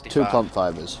got 65. 2 plant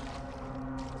fibres?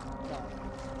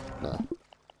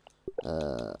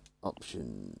 No.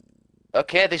 Option.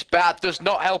 Okay, this bat does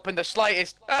not help in the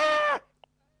slightest. Ah!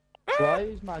 Why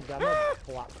is my gamma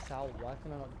blacked out? Why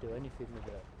can I not do anything with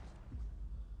it?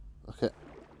 Okay.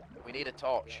 We need a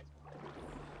torch.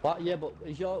 What? Yeah, but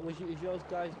is yours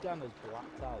guys' gammas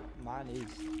blacked out? Mine is.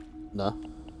 No.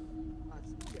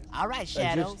 All right, Just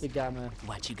Shadows. the gamma.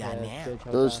 What you got now?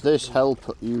 Does this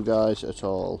help you guys at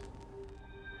all?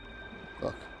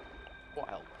 Look, What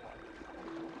help?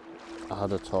 I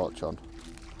had a torch on.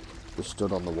 Just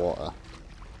stood on the water.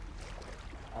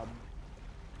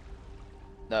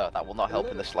 No, that will not help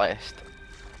in the slightest.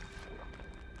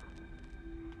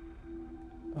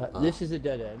 Right, this is a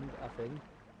dead end, I think.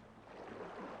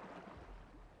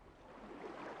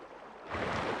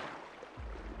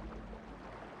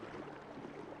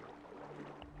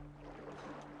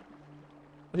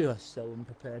 We are so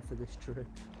unprepared for this trip.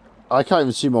 I can't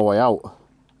even see my way out.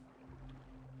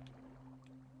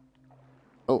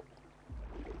 Oh.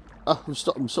 Ah, I'm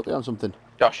stuck behind something.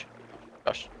 Josh.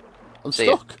 I'm See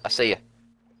stuck. you. I see you.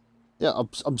 Yeah,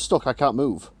 I'm stuck. I can't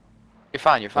move. You're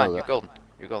fine. You're fine. Oh, You're yeah. golden.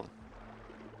 You're golden.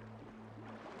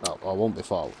 No, I won't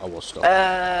before I was stuck.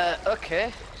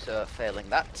 Okay. So failing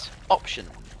that,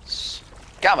 options.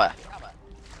 Gamma.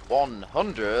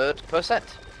 100%.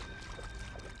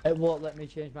 It won't let me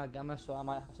change my gamma, so I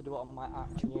might have to do it on my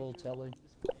actual telly.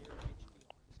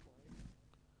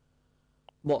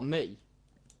 What, me?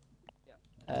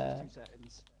 Yeah. 2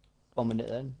 seconds. 1 minute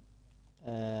then.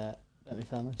 Let me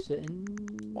find my settings.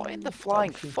 What in the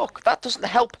flying fuck? That doesn't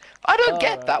help. I don't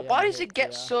get Alright, that. yeah, Why I does get it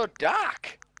get you. so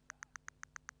dark?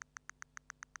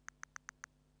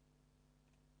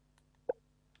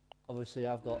 Obviously,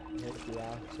 I've got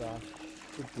HDR, so I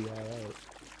should be alright.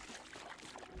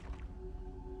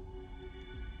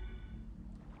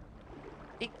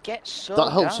 It gets so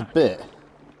That helps dark. a bit.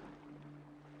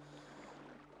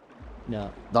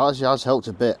 No. That actually has helped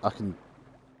a bit. I can.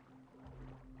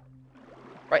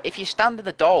 Right, if you stand in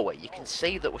the doorway, you can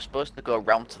see that we're supposed to go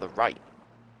round to the right.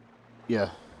 Yeah.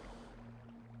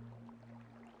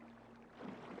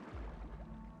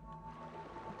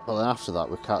 Well, then after that,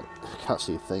 we can't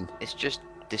see a thing. It's just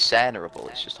discernible.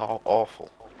 It's just awful.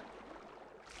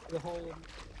 The whole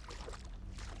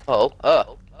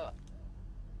Oh.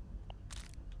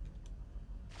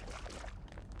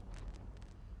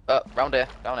 Round here,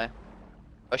 down here.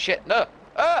 Oh shit, no!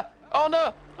 Oh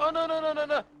no! Oh no,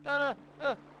 no.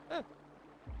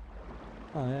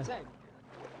 Oh yeah. same.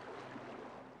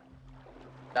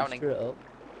 Downing. Screw it up.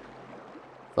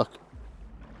 Fuck.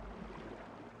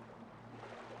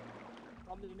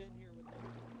 I'm in here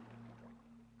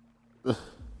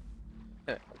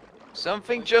with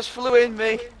Something just flew in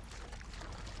me.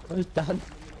 Where's Dan?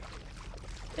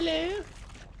 Hello?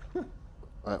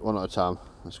 Right, one at a time.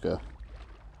 Let's go.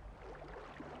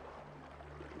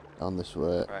 Down this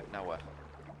way. Right, now where?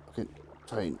 Okay,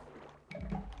 try and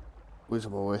wiggle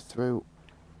my way through.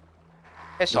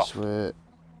 Piss This off. way.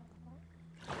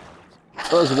 Oh,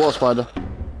 there's a water spider.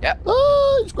 Yep.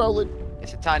 Ah, it's growling.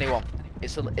 It's a tiny one.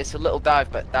 It's a little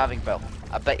diving bell.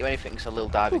 I bet you anything it's a little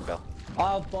diving bell.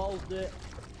 I've balled it.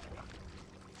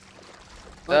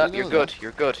 Oh, You're good.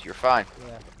 You're good. You're fine.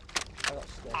 Yeah. I got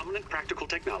stuck. Prominent Practical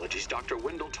Technologies, Dr.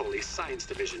 Wendell Tolley's Science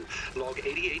Division, log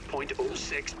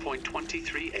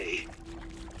 88.06.23a.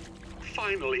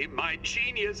 Finally, my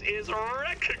genius is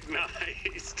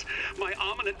recognized. My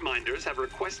ominous minders have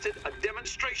requested a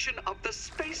demonstration of the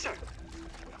spacer.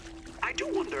 I do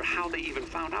wonder how they even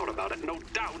found out about it. No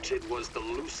doubt it was the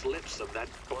loose lips of that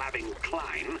blabbing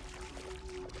Klein.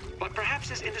 But perhaps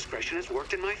this indiscretion has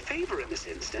worked in my favor in this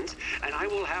instance, and I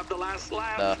will have the last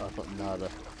laugh. I've got nada.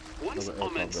 Once Double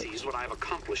Omen aircon sees what I've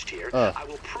accomplished here, Oh. I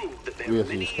will prove that their We have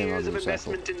many just came years out of of the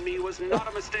circle. investment in me was not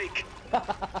a mistake.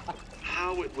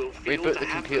 How it will feel Reboot to the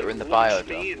have computer them in the watch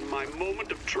bio, me in my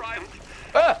moment of triumph.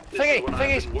 This is Thingy, what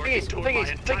I've been working toward my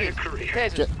entire career.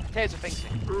 Taser things.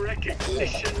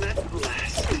 Recognition at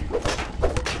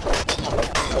last.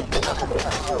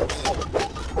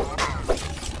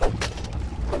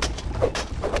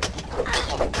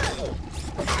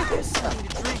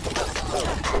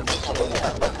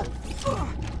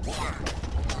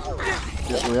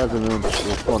 Yeah, we have them. We'll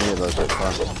spawn here though, so it's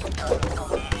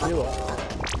fine. You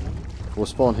what? We'll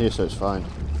spawn here, so it's fine.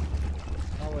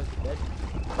 Oh, where's the bed?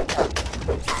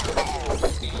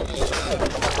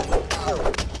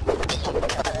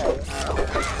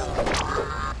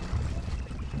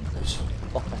 It's...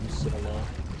 Fuck, I'm still alive.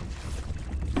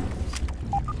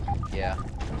 Yeah.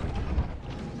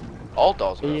 All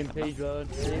doors are open. EMP drone.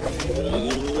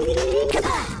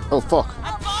 Oh fuck!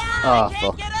 Ah,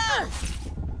 fuck.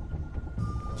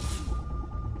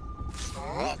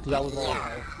 That was all.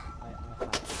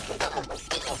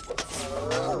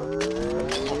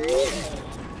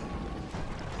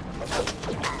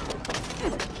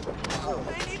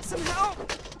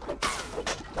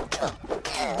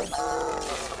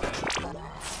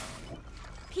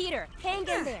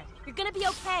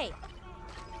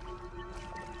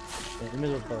 Yeah, the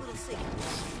middle post is fine.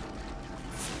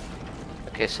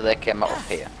 Okay, so they came out up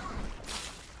here.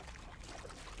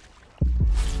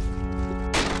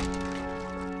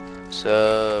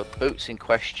 So, boots in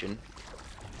question.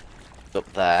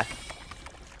 Up there.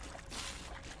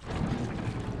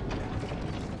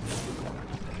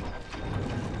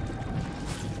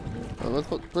 Oh,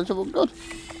 where's everyone gone?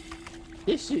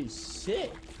 This is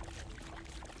sick.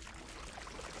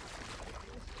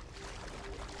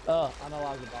 Oh,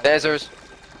 analyze the bag. There's ours.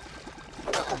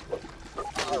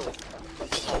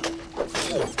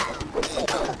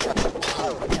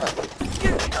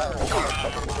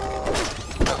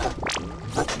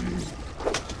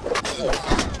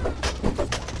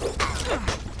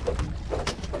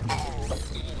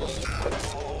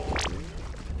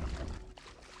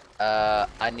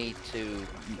 I need to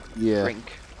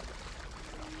drink.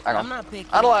 Hang on. I'm not picky.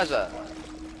 Analyzer!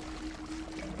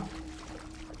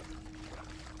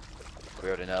 We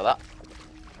already know that.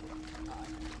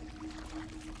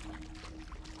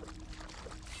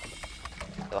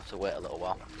 We'll have to wait a little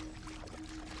while.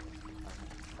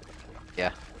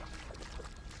 Yeah.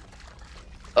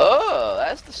 Oh,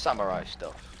 that's the samurai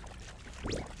stuff.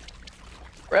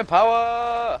 Brain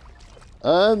power!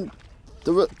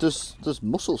 There's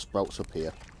muscle sprouts up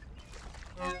here.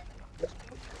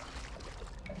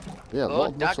 Yeah, a lot Oh,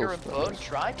 of muscle dagger and bone sprouts.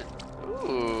 trident.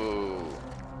 Ooh.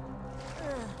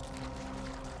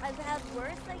 I've had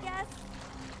worse, I guess.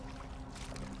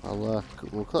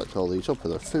 We'll collect all these up for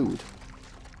their food.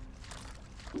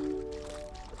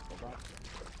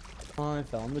 I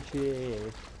found the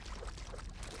chip.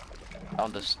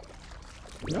 Found us.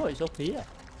 No, it's up here.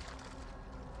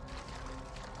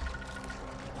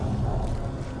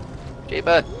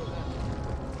 Jeeper.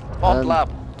 Mod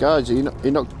lab. Guys, you're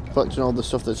not collecting all the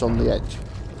stuff that's on the edge.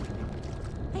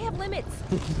 I have limits.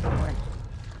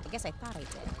 I guess I thought I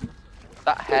did.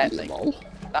 That hurt me. Lol.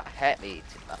 That hurt me eating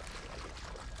that.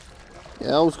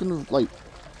 Yeah, I was gonna like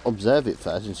observe it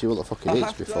first and see what the fuck it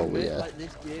is before we. Like,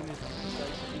 this game is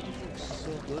like, it looks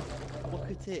so good.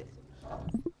 Look at it.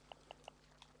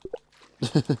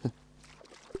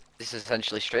 This is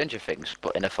essentially Stranger Things,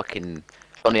 but in a fucking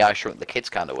Funny I Shrunk the Kids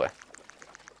kind of way.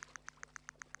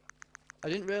 I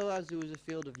didn't realise there was a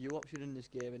field of view option in this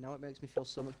game, and now it makes me feel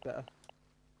so much better.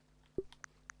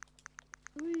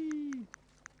 Whee!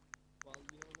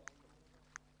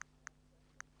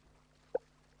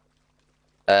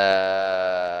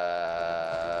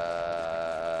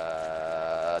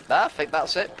 Nah, I think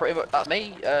that's it. Pretty much, that's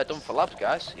me done for labs,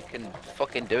 guys. You can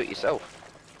fucking do it yourself.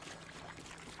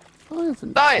 I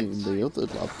haven't Science! seen the other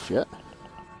labs yet.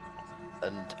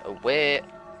 And away.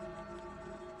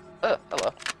 Oh,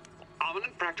 hello.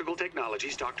 Eminent Practical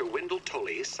Technologies, Dr. Wendell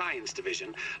Tolley, Science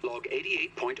Division, log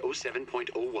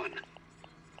 88.07.01.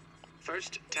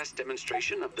 First test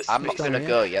demonstration of the I'm not space. gonna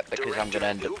go yet because I'm gonna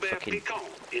end up Director fucking Hubert Picon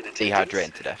in dehydrating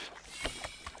attendance. to death.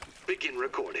 Begin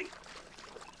recording.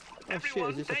 Oh shit,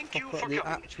 Everyone, is this thank you a proper, for the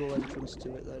coming. actual entrance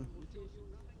to it then?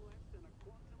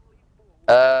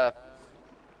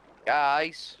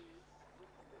 Guys,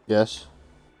 Yes.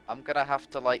 I'm gonna have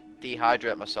to like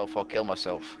dehydrate myself or kill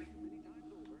myself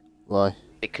Why?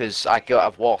 because I go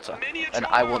out of water Miniature and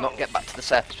I will not world. get back to the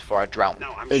surface before I drown.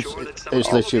 Now, I'm It's sure that some it's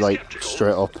of you will literally be like skeptical,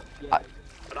 straight up.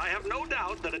 but I have no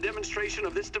doubt that a demonstration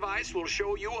of this device will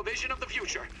show you a vision of the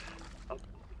future.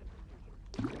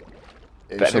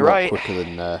 It's Better a be lot right. quicker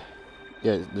than.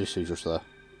 Yeah, this is just there.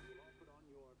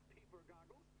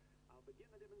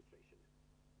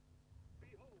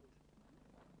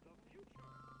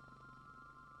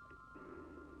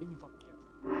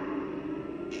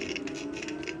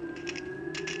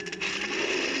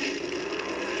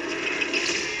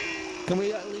 Can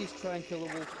we at least try and kill a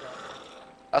wolf guy?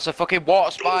 That's a fucking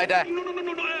water spider. No.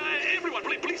 Everyone,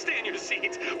 please stay in your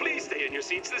seats. Please stay in your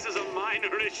seats. This is a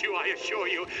minor issue, I assure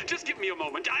you. Just give me a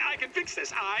moment. I can fix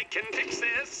this. I can fix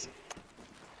this.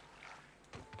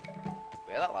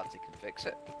 Yeah, that ladsy can fix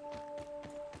it.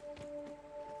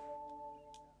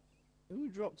 Who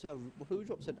dropped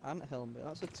an ant helmet?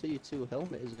 That's a tier 2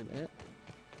 helmet, isn't it?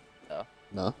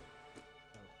 No.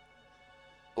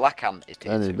 Black ant is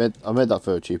tier And 2. I made that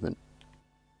for achievement.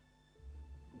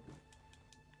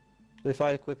 So if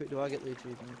I equip it, do I get the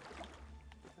achievement?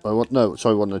 No,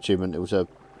 sorry, it wasn't an achievement. It was a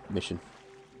mission.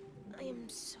 I am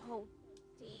so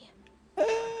deep.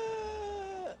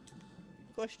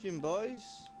 Question, boys.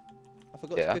 I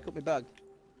forgot Yeah. to pick up my bag.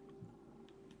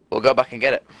 We'll go back and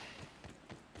get it.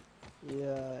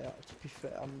 Yeah, to be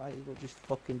fair, I might as well just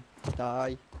fucking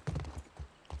die.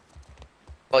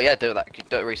 Well, yeah, do that.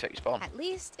 Don't reset your spawn. At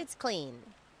least it's clean.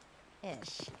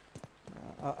 Ish.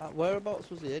 Whereabouts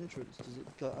was the entrance? Does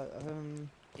it got,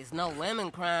 It's no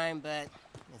lemon crime, but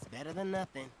it's better than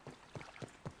nothing.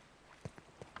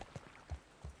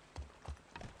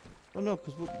 Oh no,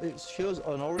 because it shows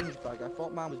an orange bag. I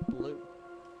thought mine was blue.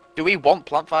 Do we want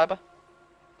plant fibre?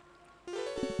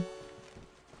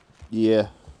 Yeah,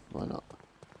 why not?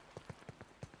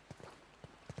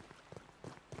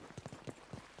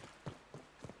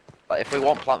 Like, if we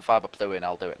want plant fibre pluing,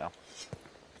 I'll do it now.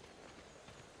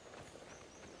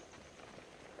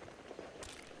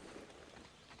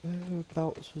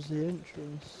 Whereabouts was the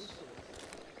entrance?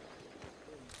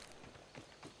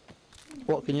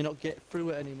 What, can you not get through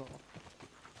it anymore?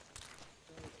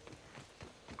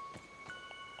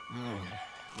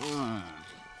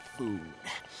 Food.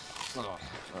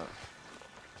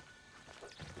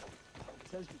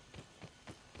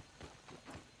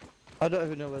 I don't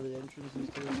even know where the entrance is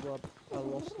to this lab. I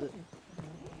lost it.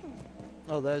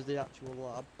 Oh, there's the actual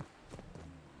lab.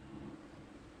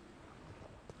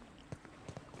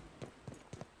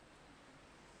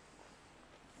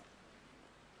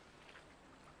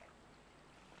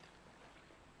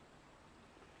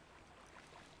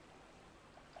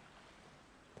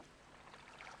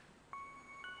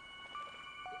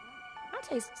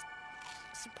 Dante's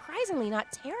surprisingly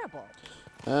not terrible.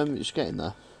 Just getting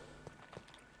there.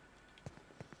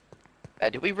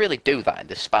 Did we really do that in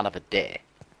the span of a day?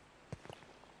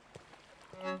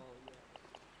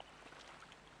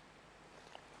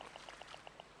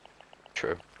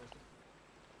 True.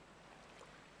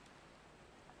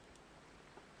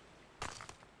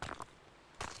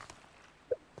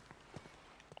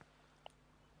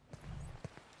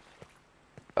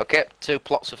 Okay, 2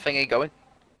 plots of thingy going.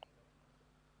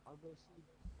 I'll go see.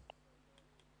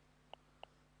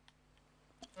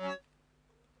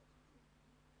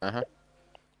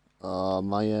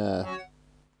 My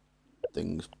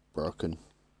thing's broken.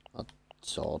 That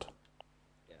sword.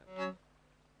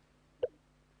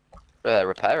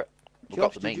 Repair it. We've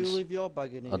got Josh, the did you means. leave your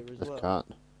bag in here as well? I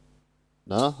can't.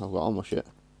 No, I've got all my shit.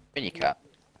 And you can't.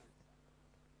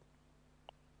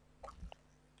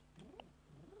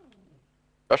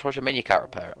 Josh, what do you mean you can't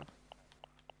repair it?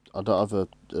 I don't have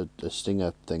a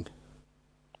stinger thing.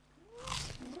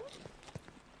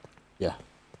 Yeah.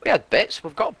 We had bits,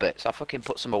 we've got bits, I fucking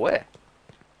put some away.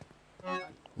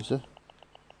 Is there?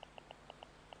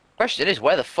 Question is,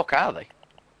 where the fuck are they?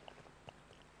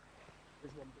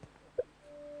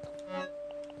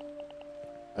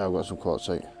 I've got some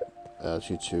quartzite. I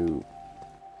just need to...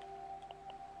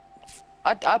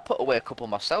 I put away a couple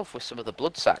myself with some of the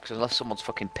blood sacks, unless someone's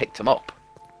fucking picked them up.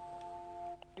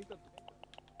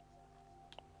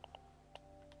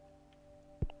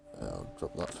 I'll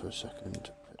drop that for a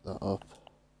second. Pick that up.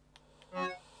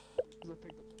 To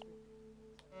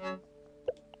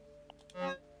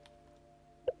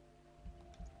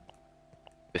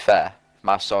be fair, if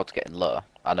my sword's getting low,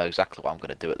 I know exactly what I'm going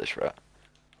to do at this rate.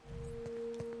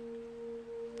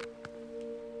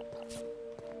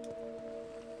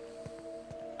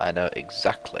 I know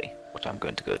exactly what I'm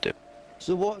going to go do.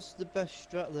 So what's the best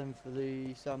strat then for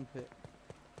the sandpit?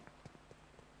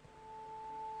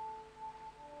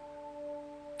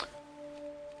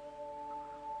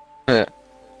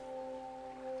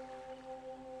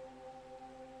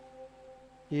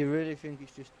 You really think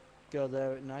it's just go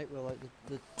there at night with like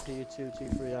the tier 2, tier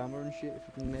 3 armor and shit if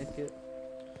you can make it?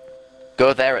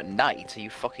 Go there at night? Are you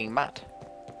fucking mad?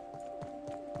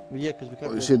 Well, yeah, because we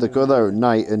can't. It's either go there at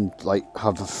night and like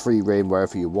have a free reign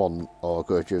wherever you want, or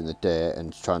go during the day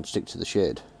and try and stick to the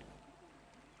shade.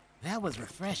 That was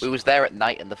refreshing. We was there at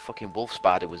night and the fucking wolf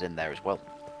spider was in there as well.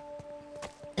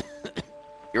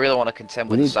 You really want to contend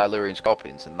with the Silurian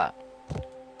scorpions and that?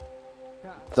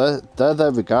 They're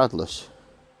there regardless.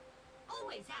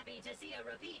 Always happy to see a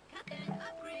repeat cut and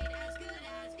upgrade as good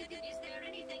as good. Is there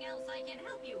anything else I can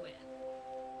help you with?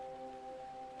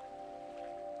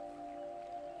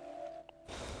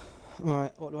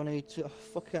 Right, what do I need to... Oh,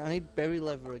 fuck it, I need berry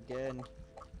leather again.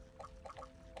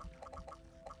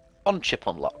 On chip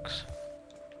unlocks.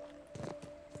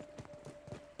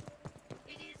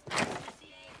 It is nice to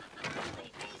see a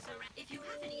friendly face around. If you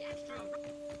have any extra...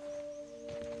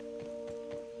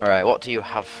 Alright, what do you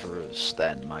have for us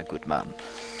then, my good man?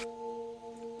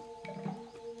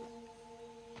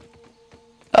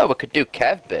 Oh, we could do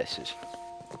Kev bases.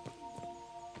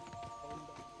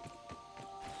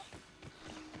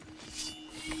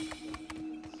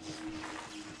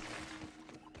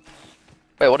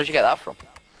 Wait, what did you get that from?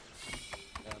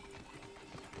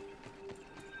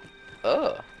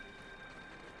 Oh. Oh,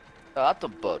 that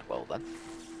done bode well then.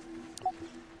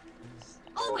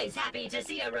 Always happy to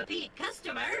see a repeat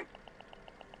customer.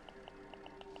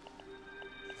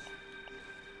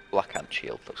 Black Ant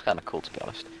Shield looks kind of cool to be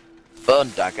honest.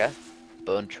 Bone dagger,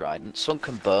 bone trident,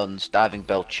 sunken bones, diving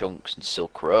bell chunks, and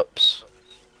silk ropes.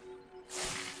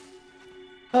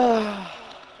 Always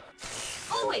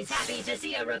happy to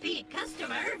see a repeat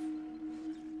customer.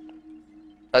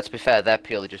 Let's be fair, they're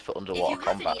purely just for underwater If you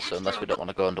have combat, any so unless we extra- don't want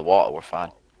to go underwater, we're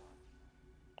fine.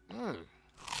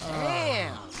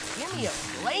 Damn, give me a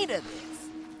plate of this.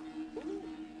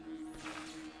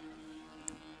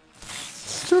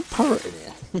 Is there a parrot in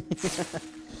here?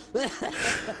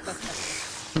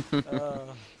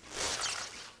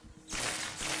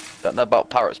 Don't know about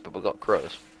parrots, but we've got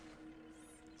crows.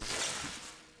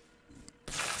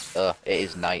 It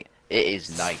is night. It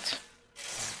is night.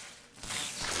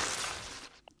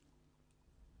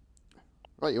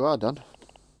 Right, you are done.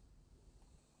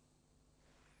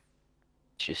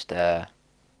 Just,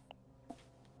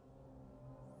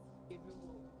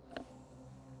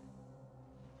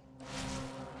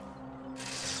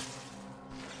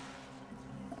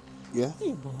 Yeah.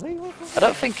 I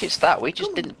don't think it's that. We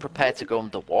just didn't prepare to go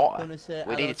underwater. Gonna say We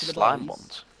hello needed to the slime boys.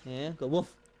 ones. Yeah, go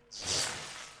woof.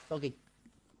 Doggy.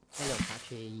 Hello,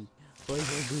 Patchy. Boy, you're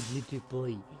a good little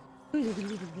boy. You're a good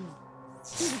little boy.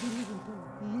 You're a good little boy.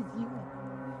 Yes, you are.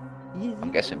 Yes, I'm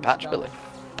you guessing are. Patch Stop. Billy.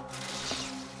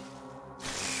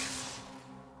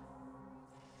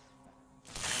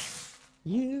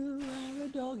 You are a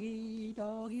doggy,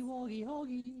 doggy, woggy,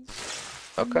 hoggy.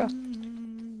 Okay.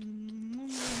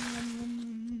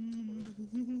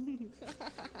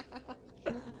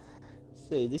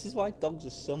 See, this is why dogs are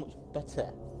so much better.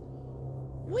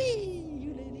 Whee!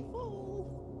 You nearly fall.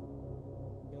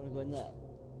 You wanna go in there?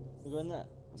 You go in there?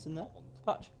 What's in there?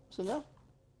 Patch. What's in there?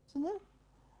 What's in there?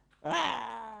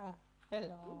 Ah!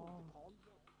 Hello.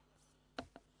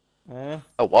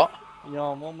 Oh, what?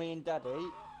 Your mummy and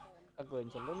daddy are going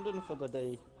to London for the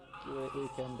day.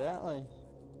 Weekend, aren't they?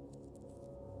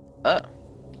 Oh.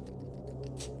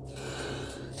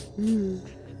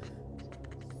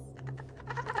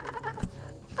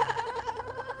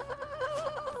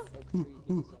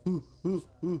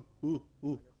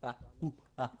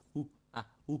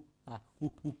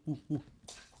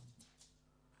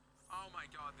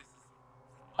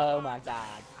 Oh my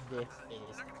god, this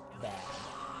is bad.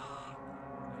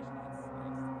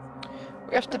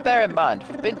 We have to bear in mind,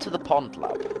 we've been to the pond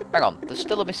lab. Hang on, there's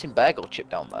still a missing bagel chip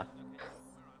down there.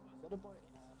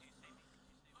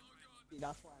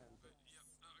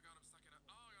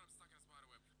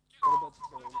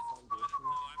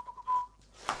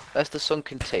 There's the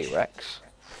sunken T-Rex.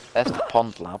 There's the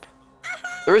pond lab.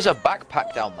 There is a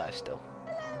backpack down there still.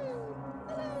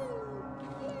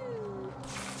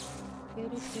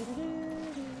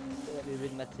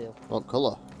 What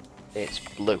colour? It's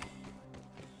blue.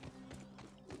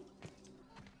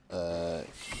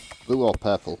 Blue or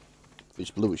purple? If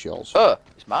it's blue, it's yours. Oh,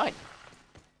 it's mine.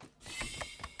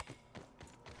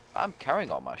 I'm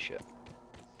carrying all my shit.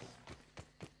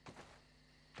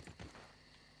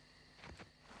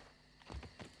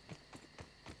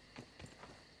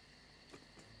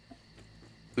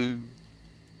 Boo.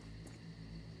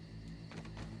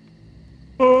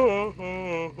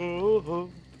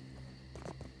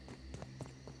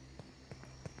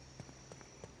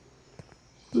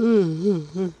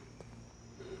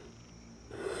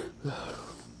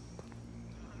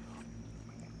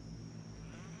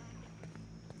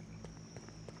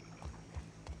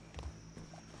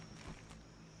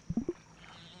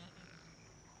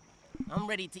 I'm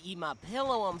ready to eat my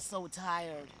pillow, I'm so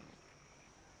tired.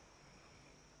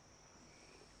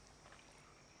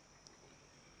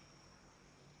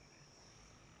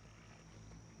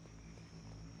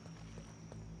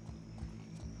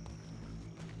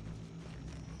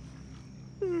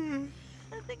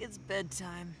 I think it's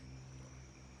bedtime.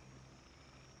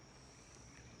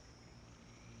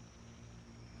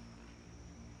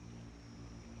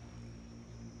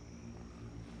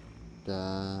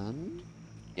 Dan,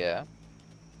 Yeah.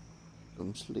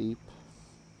 come sleep.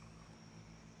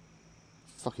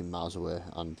 Fucking miles away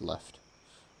and left.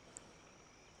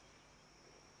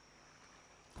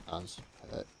 As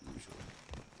per usual.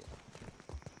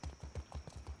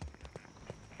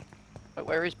 Wait,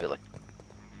 where is Billy?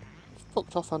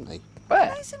 Fucked off, hasn't he? Where?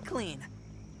 Nice and clean.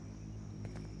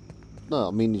 No,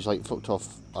 I mean he's like fucked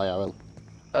off IRL.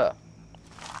 Oh.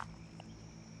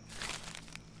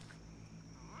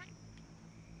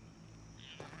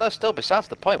 No, still, besides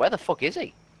the point, where the fuck is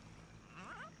he?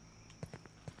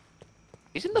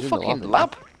 He's in the He's in the fucking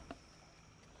lab, lab.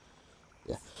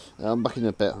 Yeah. I'm back in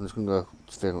a bit. I'm just gonna go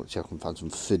figure out see if I can find some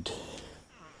food. To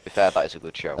be fair, that is a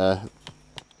good show.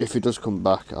 If he does come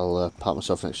back, I'll park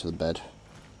myself next to the bed.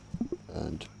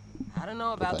 And I don't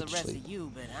know about back the to rest sleep. of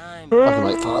you, but I'm... back in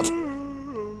like 5.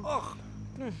 Ugh.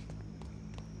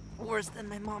 worse than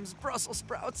my mom's Brussels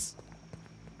sprouts.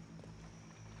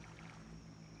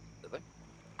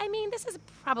 I mean, this is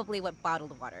probably what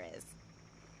bottled water is.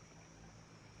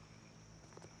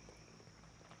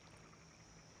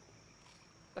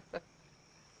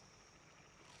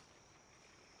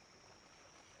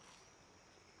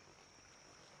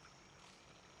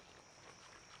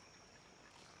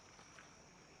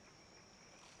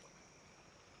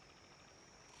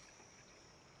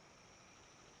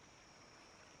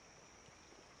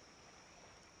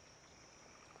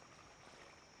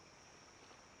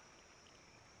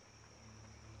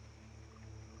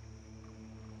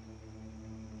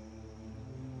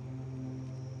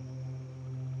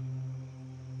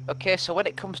 Okay, so when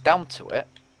it comes down to it,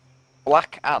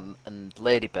 Black Ant and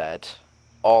Ladybird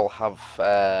all have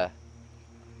the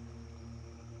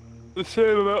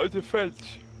same amount of defense.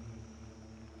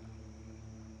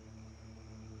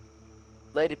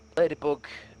 Ladybug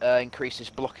increases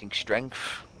blocking strength.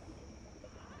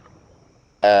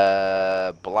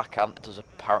 Black Ant does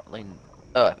apparently.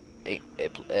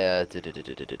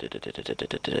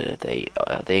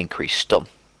 They increase stun.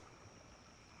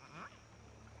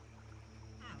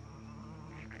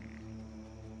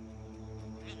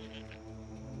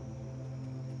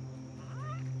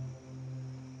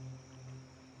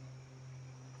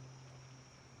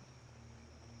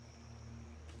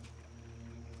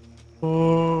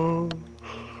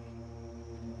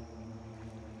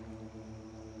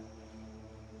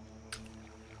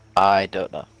 I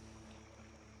don't know.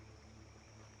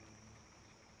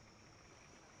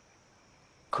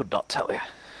 Could not tell you.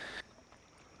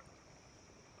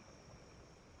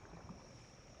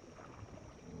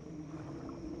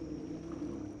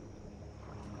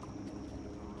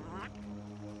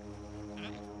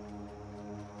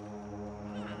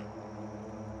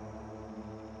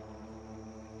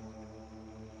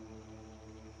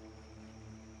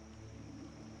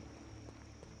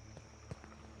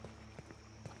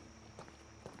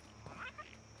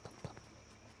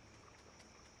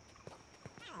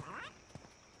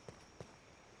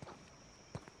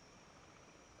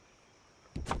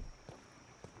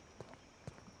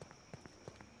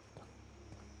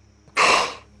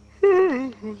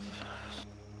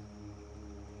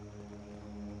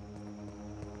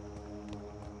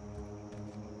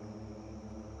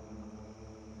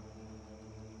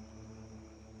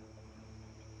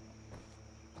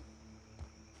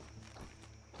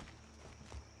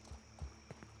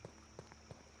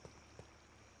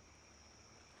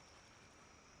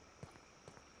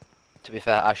 To be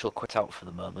fair, I shall quit out for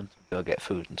the moment, go get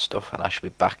food and stuff, and I shall be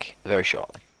back very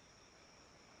shortly.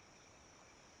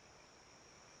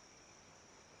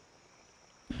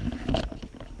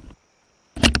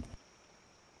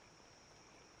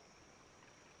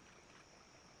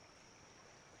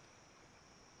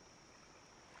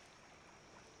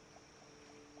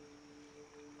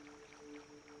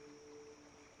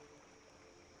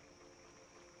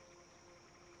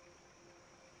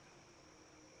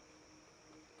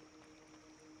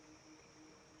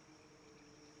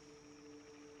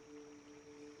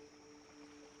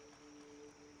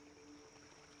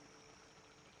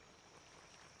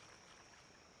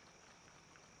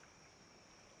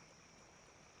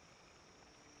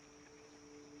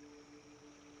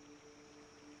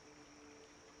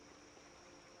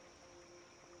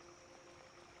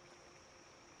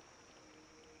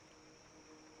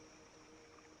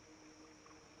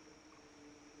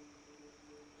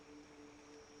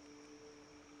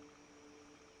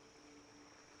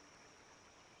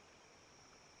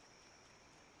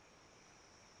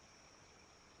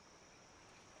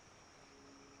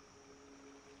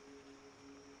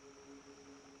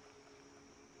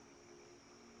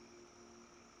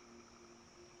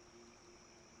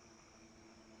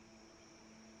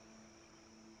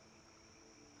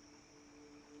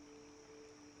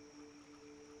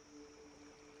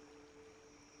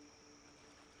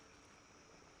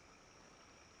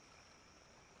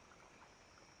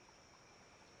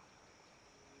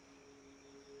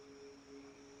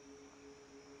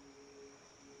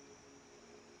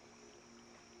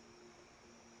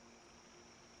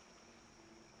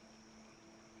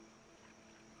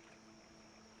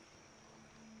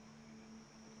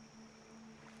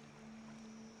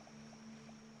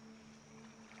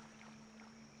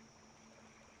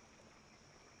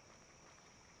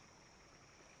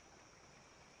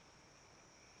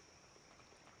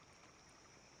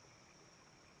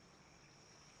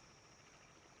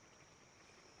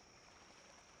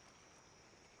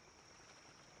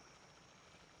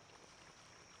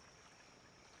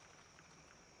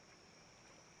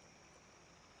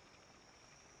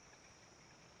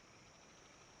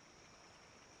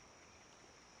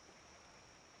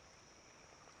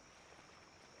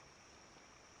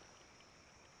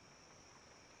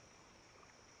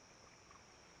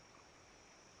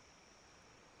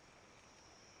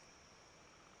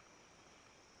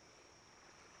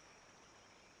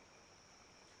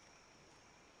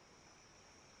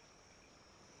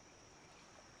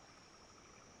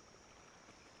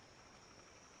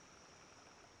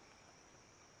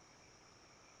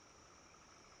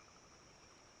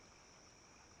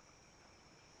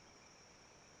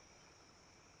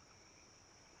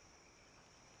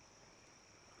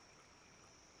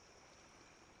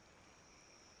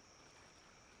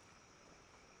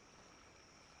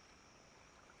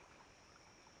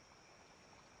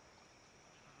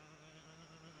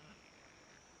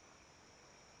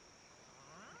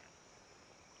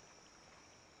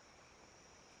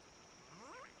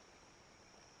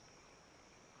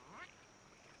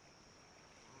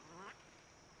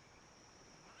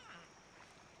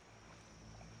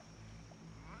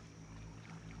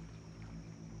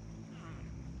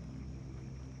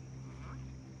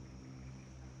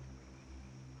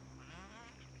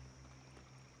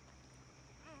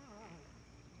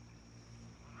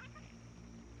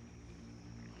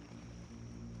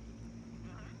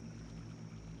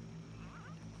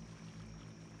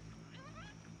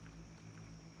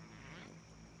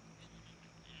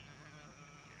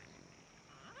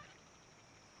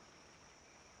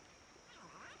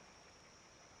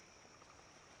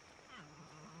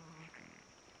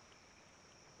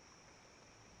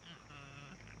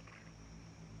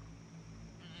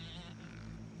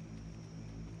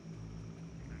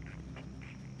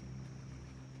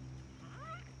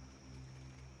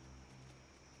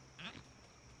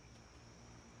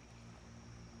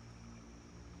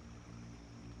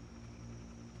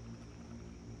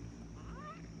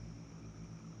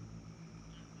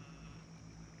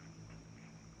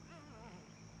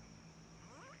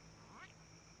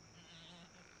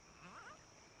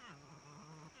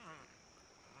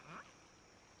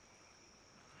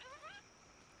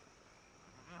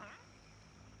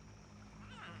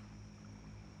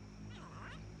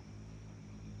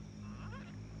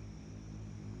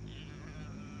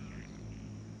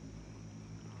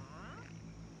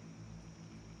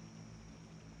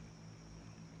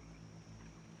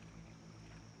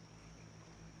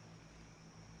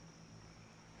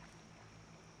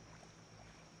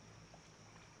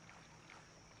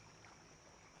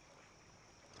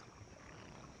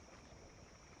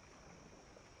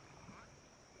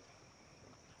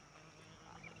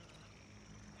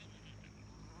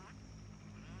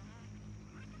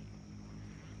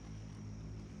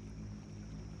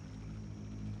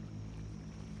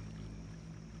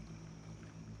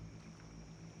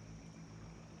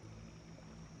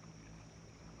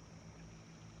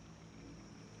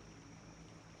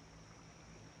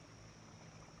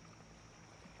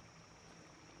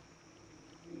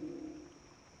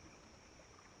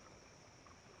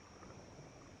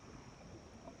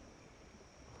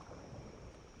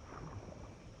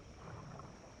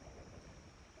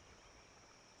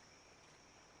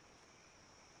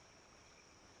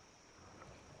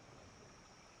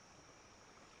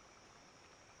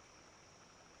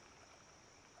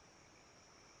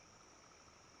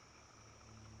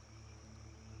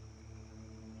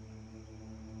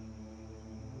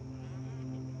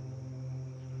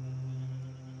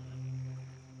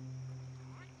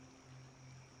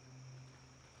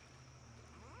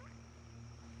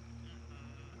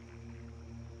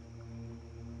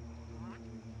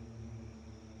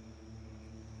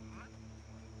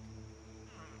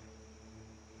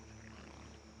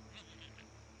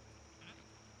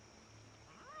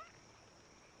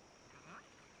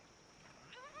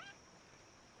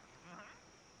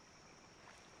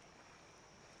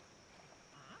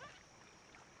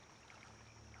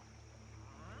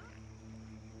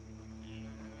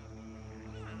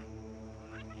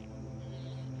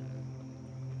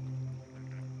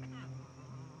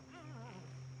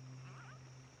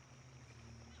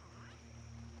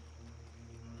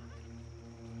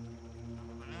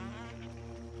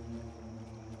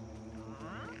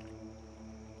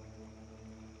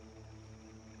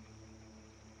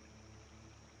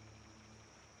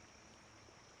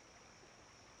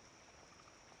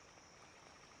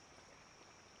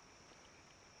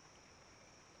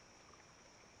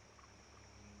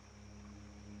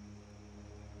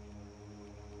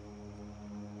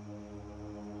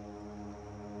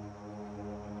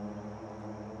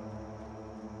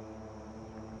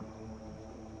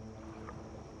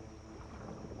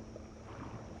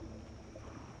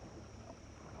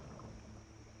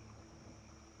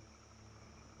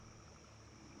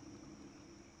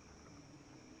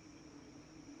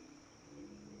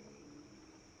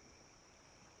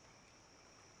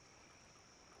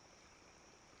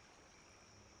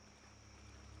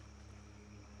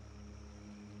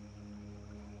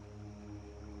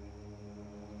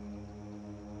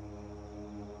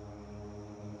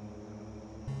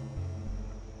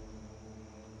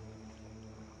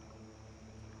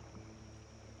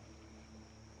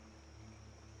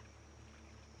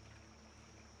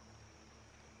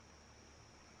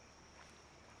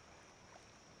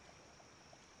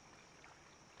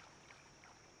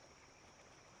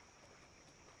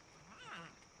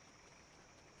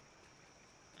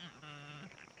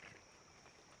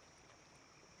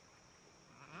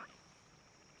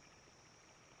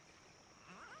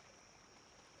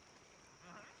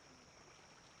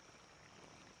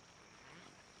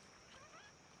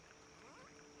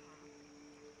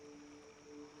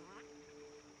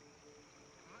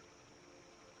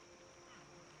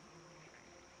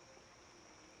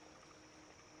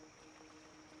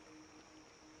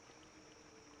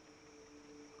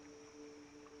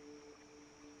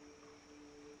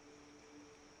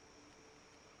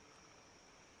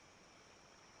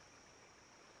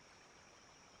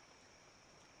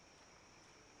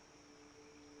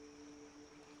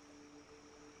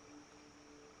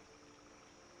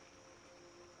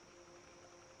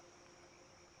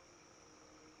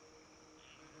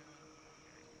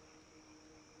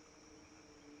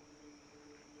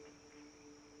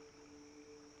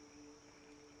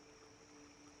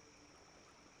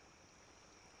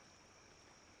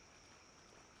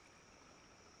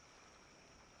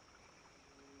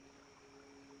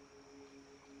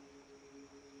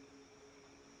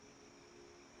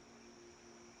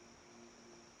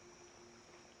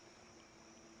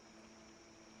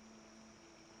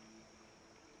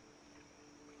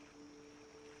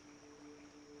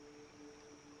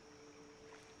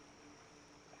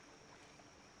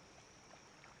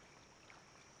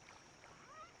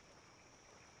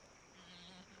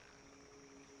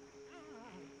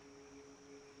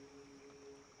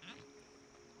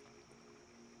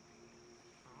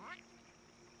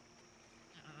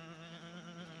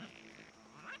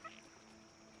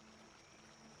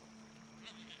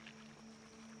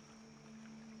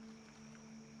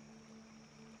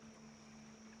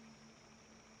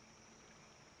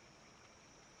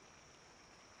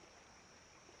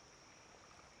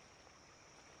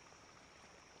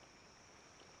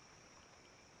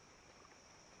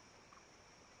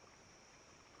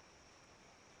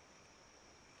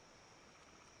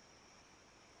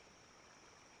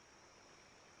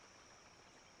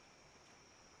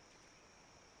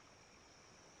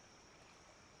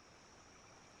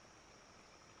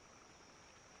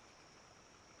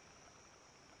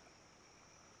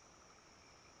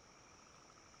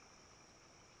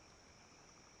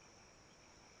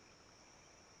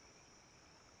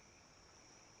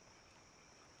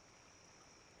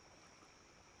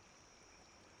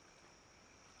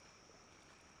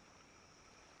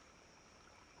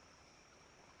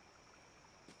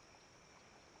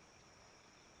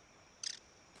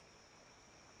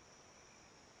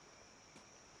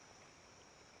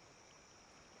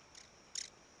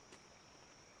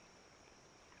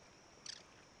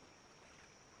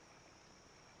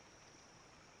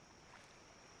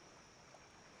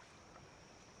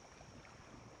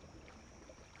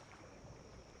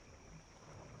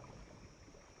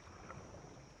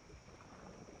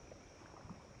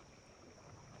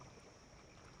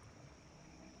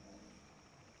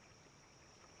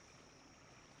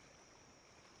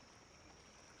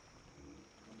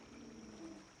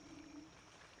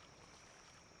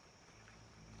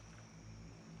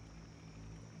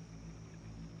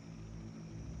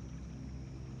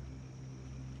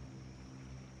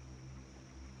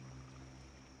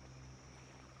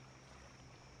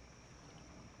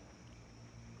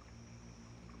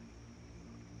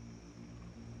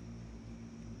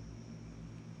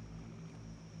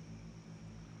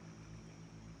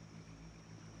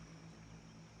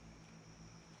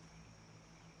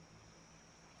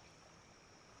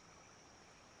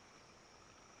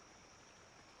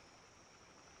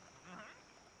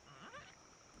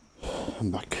 I'm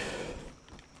back.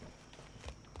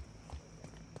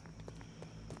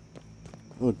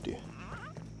 Oh dear.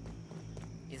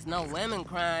 It's no lemon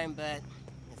crime, but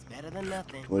it's better than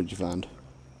nothing. What did you find?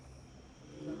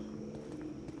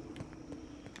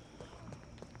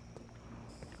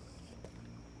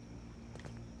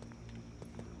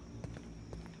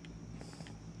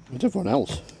 Where's everyone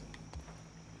else?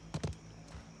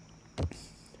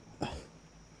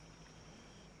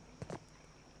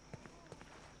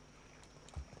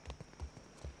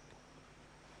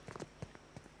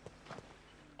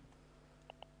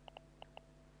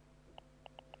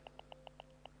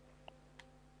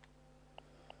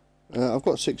 I've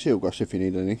got 6 eelgrass if you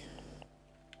need any.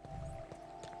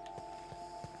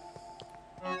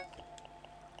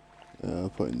 I'll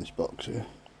put in this box here.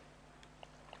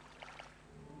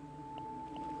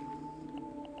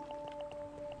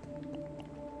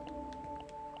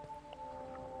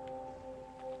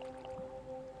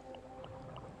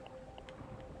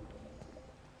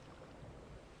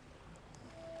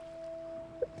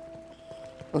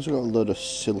 Also got a load of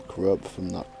silk rope from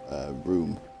that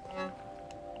room.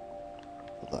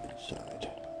 Put that inside.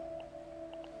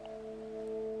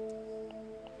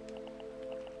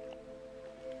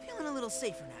 Feeling a little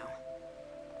safer now.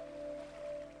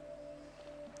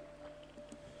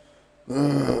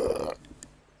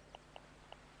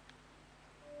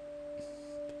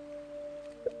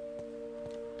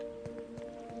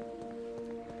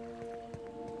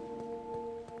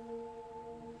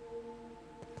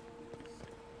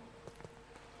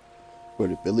 Where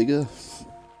did Billy go?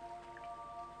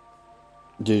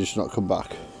 Did he just not come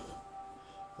back?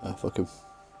 Ah, fuck him.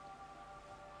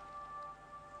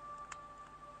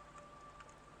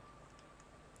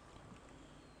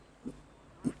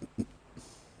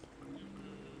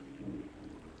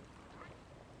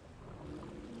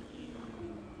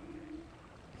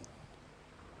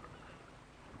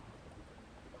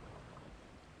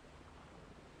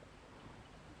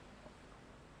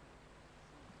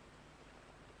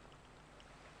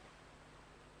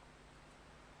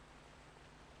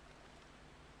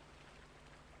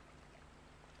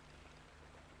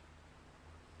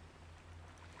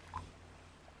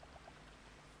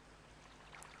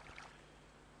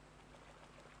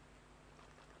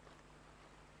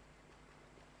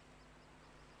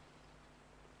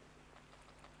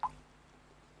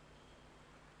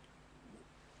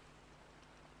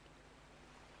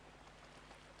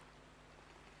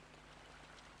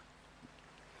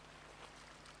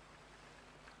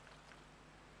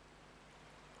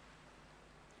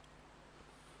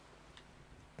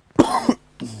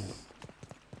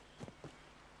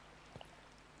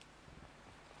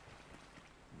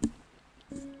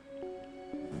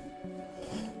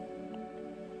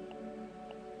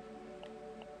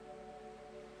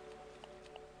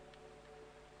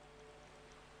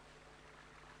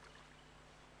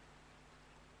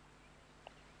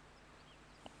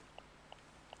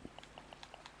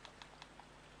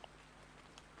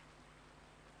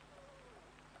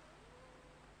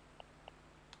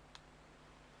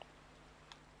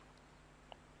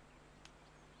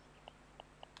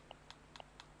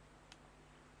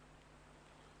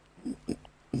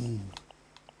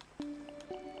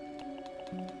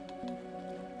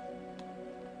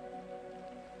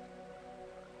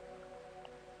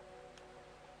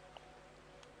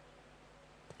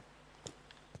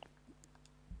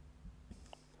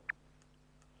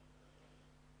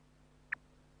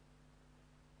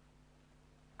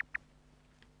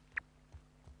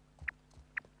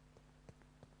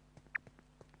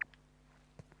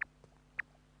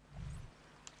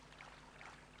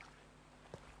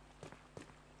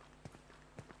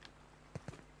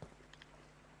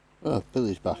 Oh,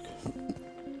 Billy's back.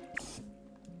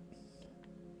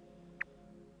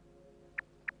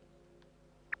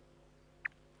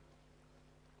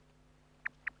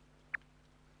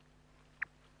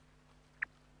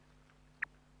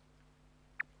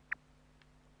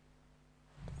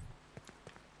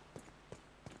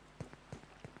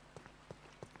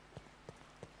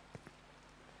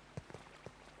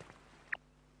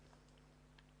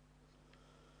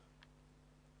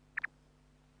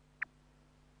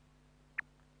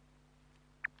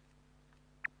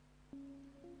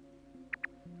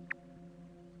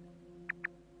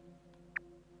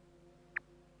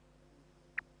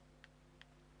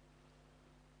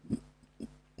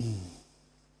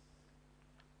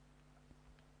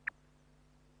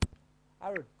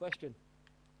 Aaron, question.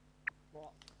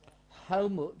 What? How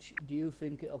much do you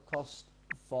think it'll cost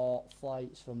for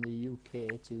flights from the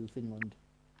UK to Finland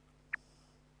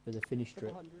for the Finnish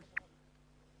trip?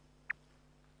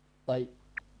 Like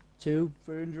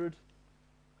 200-300?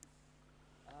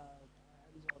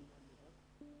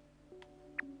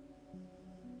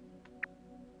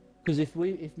 Because if me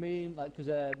and like,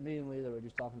 me and Leela are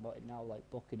just talking about it now, like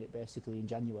booking it basically in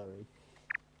January.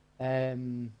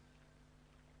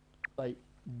 Like,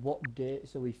 what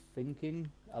dates are we thinking?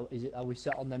 Are we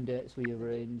set on them dates we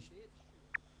arranged?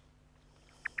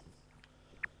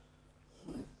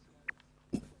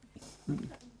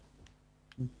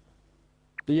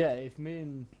 But yeah, if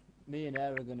me and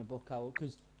her are gonna book out,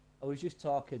 because I was just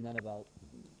talking then about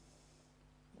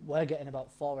we're getting about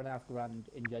 $4,500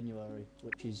 in January,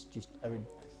 which is just a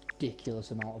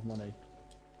ridiculous amount of money.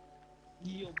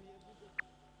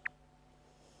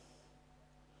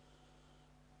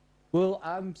 Well,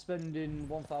 I'm spending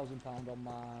 £1,000 on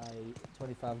my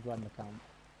 $25,000 account,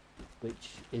 which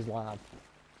is live.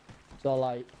 So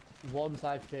like, once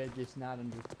I've paid this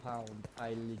 £900, I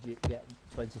legit get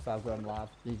 $25,000 live.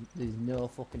 There's no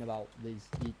fucking about.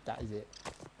 That is it.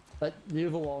 But the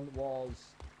other one was,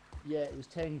 yeah, it was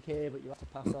 10k, but you have to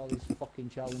pass all these fucking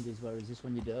challenges. Whereas this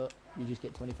one you don't. You just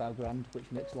get $25,000, which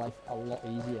makes life a lot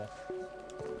easier.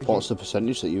 What's the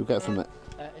percentage that you get from it?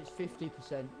 It's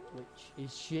 50%, which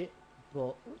is shit,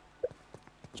 but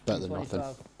it's better than nothing.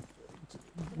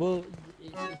 Well,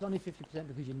 it's only 50%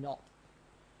 because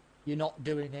you're not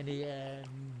doing any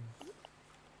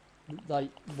like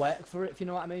work for it, if you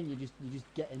know what I mean. You just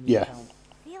get in the account.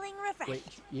 Feeling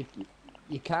refreshed. Which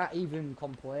you can't even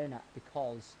complain at,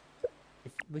 because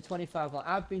if with 25, like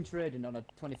I've been trading on a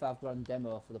 $25,000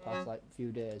 demo for the past like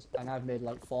few days, and I've made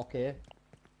like 4k.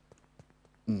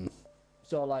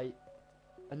 So like,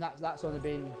 and that's only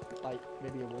been like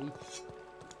maybe a week.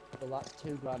 So that's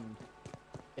 $2,000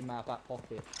 in my back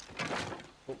pocket.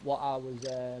 But what I was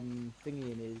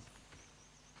thinking is,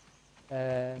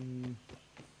 where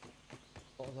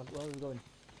was I going?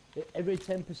 Every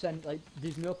 10%, like,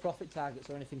 there's no profit targets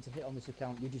or anything to hit on this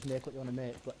account. You just make what you want to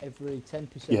make. But every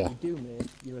 10% you do make,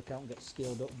 your account gets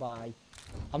scaled up by.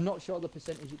 I'm not sure the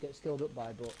percentage it gets scaled up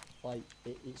by, but like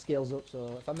it scales up.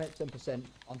 So if I make 10%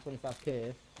 on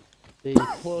 25k, they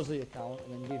close the account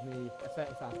and then give me a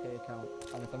 35k account.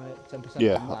 And if I make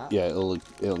 10% on that, it'll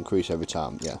increase every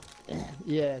time. Yeah.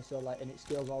 Yeah. So like, and it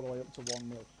scales all the way up to 1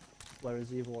 mil, whereas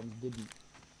the other ones didn't.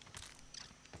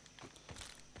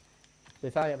 So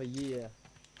if I have a year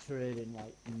trading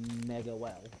like mega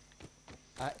well,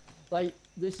 like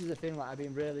this is the thing. Like I've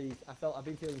been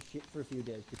feeling shit for a few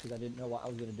days because I didn't know what I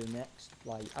was gonna do next.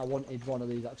 Like I wanted one of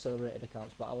these accelerated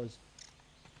accounts, but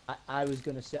I was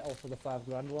gonna settle for the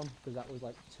 $5,000 one because that was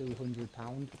like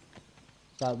 £200.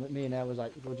 So me and her was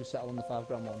like, we'll just settle on the $5,000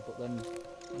 one. But then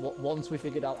once we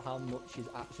figured out how much she's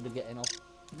actually getting off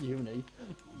uni,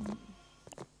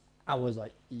 I was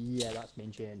like, yeah, that's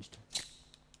been changed.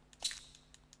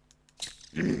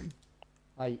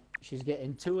 Like she's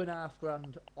getting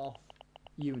 $2,500 off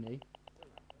uni.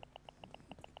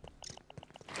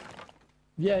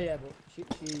 Yeah, but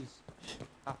she's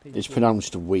happy. It's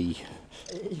pronounced we.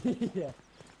 Yeah.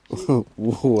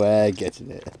 We're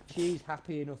getting it. She's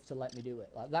happy enough to let me do it.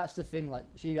 Like that's the thing. Like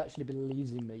she actually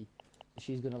believes in me.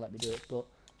 She's gonna let me do it. But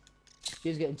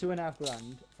she's getting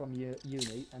 $2,500 from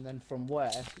uni, and then from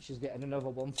where she's getting another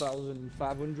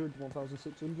 1,500,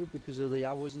 1,600 because of the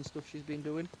hours and stuff she's been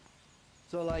doing.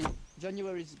 So like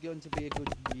January is going to be a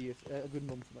good year, a good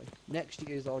month for me. Next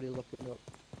year is already looking up.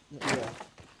 Yeah.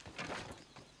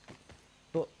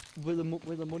 But with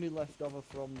the money left over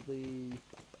from the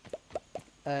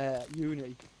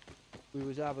uni, we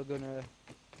was either gonna.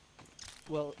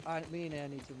 Well, me and her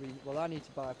need to I need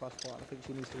to buy a passport. I think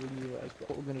she needs to renew it. But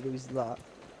what we're gonna do is that,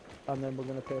 and then we're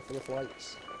gonna pay for the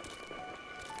flights.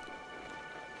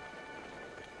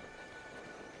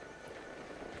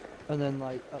 And then,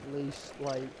 like, at least,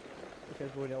 like, if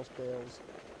everyone else bails,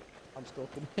 I'm still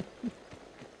coming.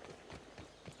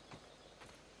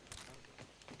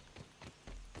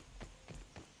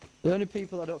 The only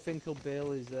people I don't think will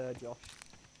bail is Josh.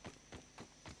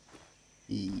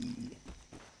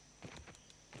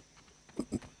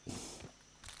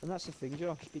 And that's the thing,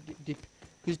 Josh.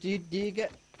 Because do you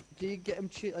get them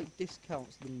cheap, like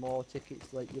discounts the more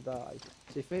tickets like you buy?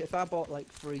 So if I bought like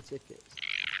 3 tickets,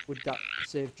 would that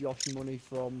save Josh money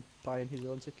from buying his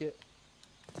own ticket?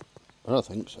 I don't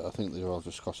think so. I think they all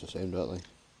just cost the same, don't they?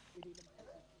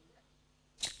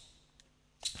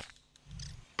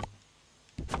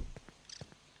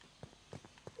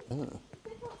 Oh.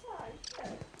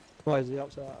 Why is he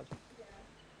outside?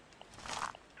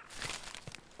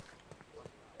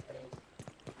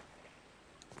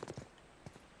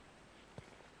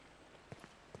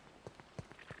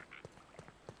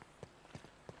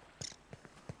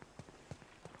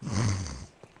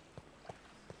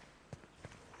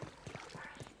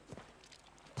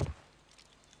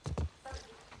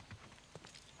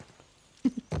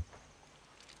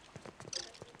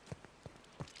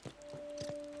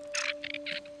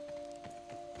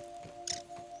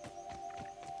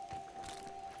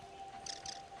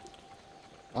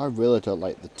 I really don't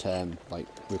like the term, like,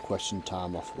 requesting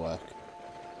time off work.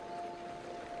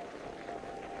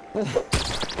 I've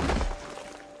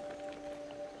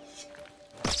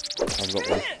got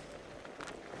one.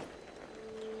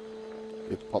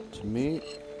 You pop to me.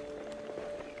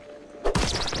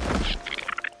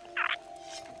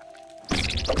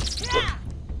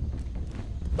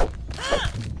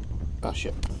 Ah,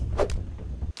 shit.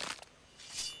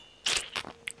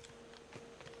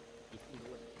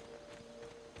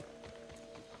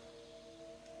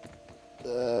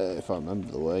 If I remember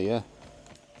the way, yeah.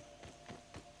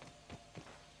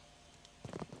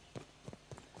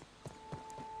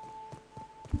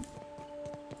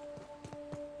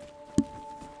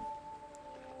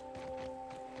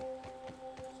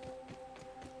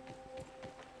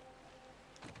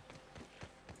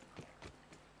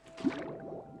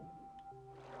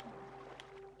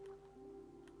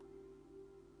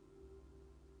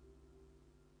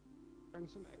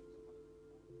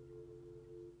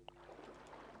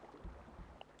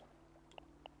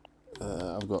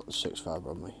 I've got 6 fibre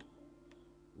on me.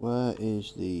 Where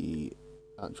is the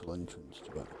actual entrance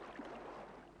to it?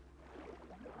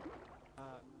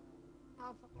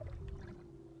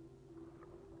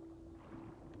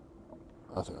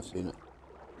 I think I've seen it.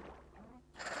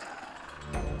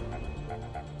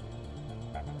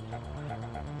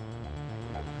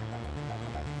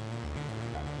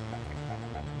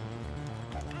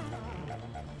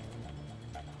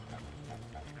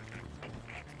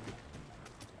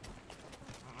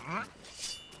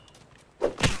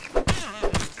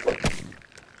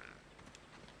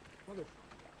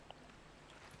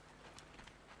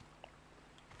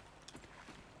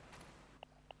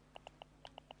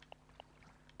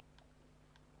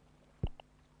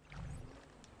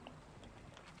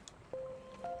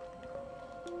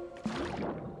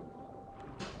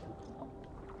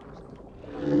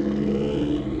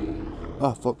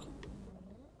 Ah, fuck.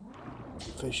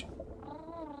 Fish.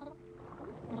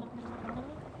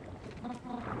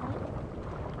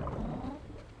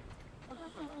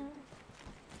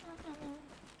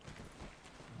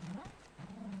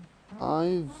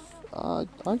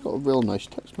 I got a real nice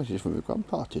text message from your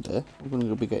grandpa today. I'm going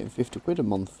to be getting 50 quid a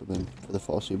month from him for the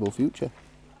foreseeable future.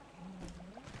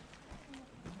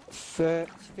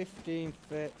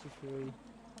 1533.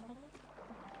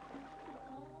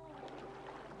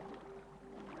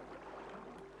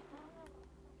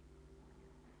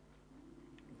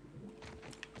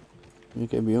 You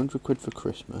gave me 100 quid for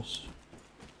Christmas.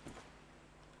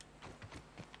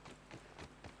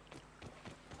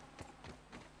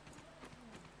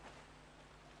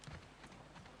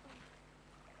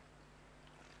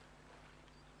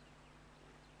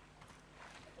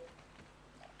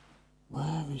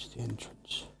 Where is the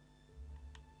entrance?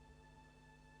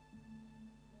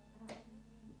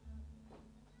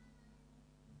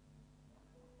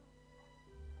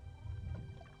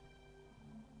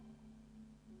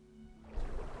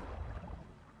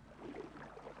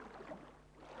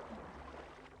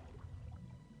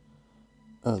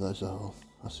 Oh, there's a hole.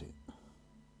 I see it.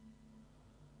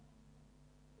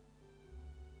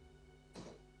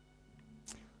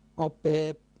 Oh,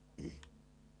 babe.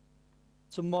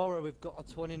 Tomorrow we've got a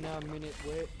 29-minute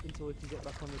wait until we can get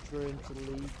back on the train to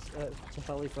Leeds, to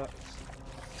Halifax.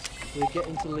 We're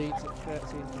getting to Leeds at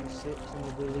 13:56 and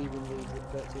we'll be leaving Leeds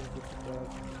at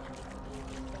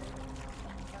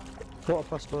 13:55.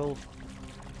 12:15.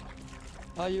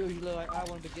 I usually I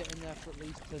want to be getting there for at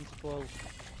least 10 to 12.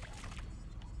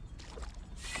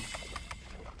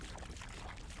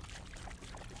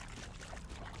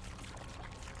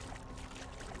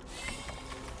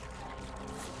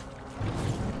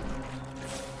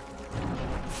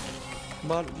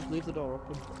 Man, just leave the door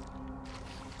open.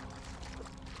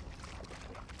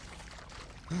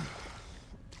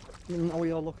 Are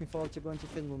we all looking forward to going to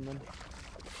Finland then?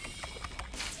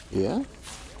 Yeah?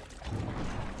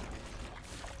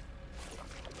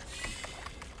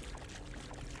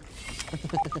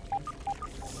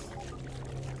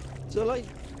 So like,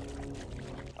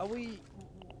 are we,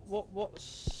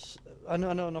 what's, I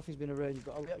know nothing's been arranged,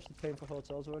 but are we actually paying for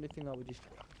hotels or anything, or are we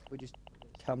just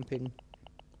camping?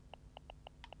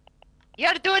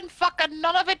 You're doing fucking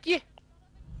none of it, you.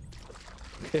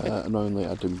 Annoyingly,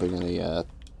 I didn't bring any, Wow,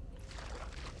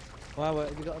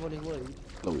 have you got any lead?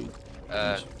 Louis.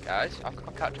 Guys, I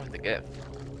can't join the game.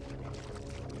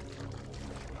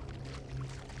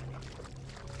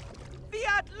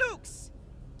 Fiat Lux!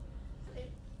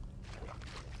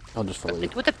 I'll just follow you.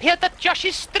 It would appear that Josh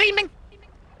is streaming.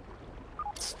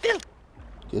 Still.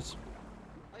 Yes.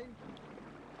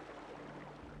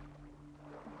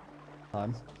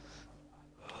 Time.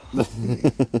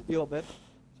 You're babe.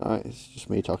 Alright, it's just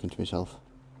me talking to myself.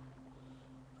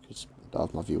 Because I don't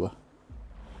have my viewer.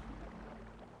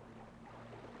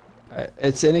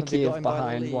 It's in a Have you got cave him by the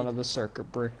behind one lead? of the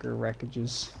circuit breaker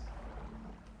wreckages.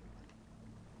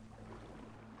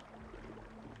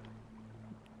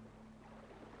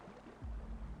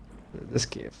 This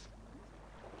cave.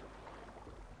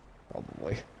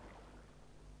 Probably.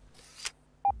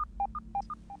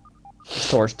 This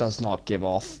torch does not give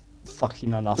off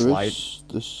fucking enough light.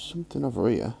 There's something over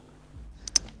here.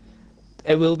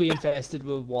 It will be infested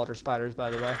with water spiders, by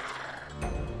the way.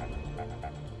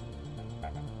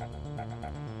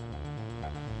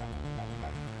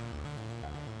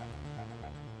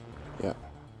 Yeah.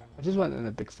 I just went in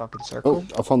a big fucking circle.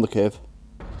 Oh, I found the cave.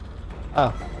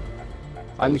 Oh.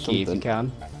 Find the There's key if you something.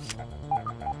 can.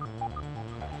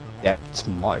 Yeah, it's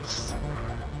moist.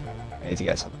 I need to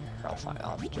get something. I'll find it.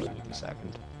 I'll just do it in a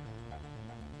second.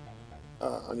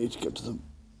 I need to get to the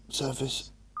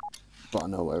surface. But I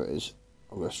know where it is.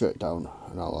 I'll go straight down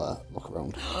and I'll look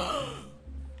around. I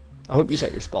hope you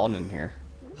set your spawn in here.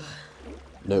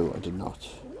 No, I did not.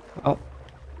 Oh.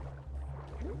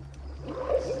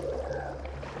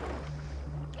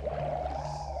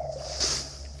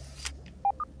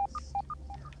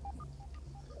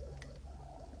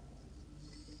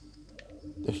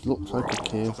 This looks like a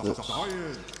cave that's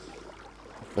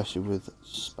infested with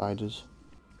spiders.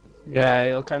 Yeah,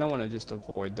 you'll kind of want to just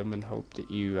avoid them and hope that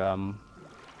you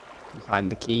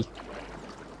find the key. Is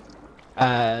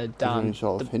there Dan, any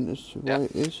sort of hint as to why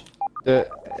it is?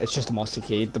 it's just a musty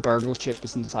key. The burgle chip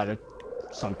is inside a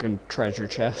sunken treasure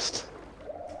chest.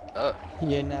 Oh,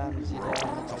 Yeah, Nancy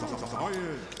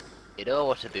down. you know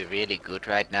what would be really good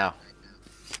right now?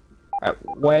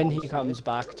 When he comes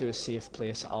back to a safe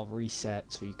place, I'll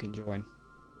reset so you can join.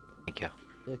 Thank you.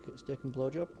 Stick and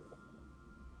blowjob.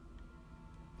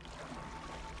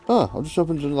 Oh, I've just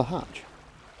opened another hatch.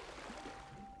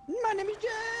 My name is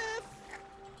Jeff!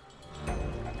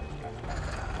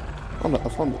 Oh no, I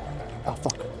found... Oh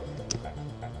fuck.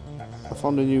 I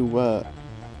found a new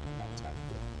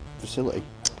facility.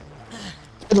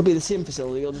 It'll be the same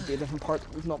facility, it'll just be a different part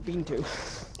that we've not been to.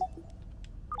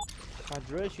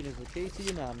 Hydration is the key to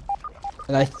your nan.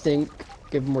 And I think,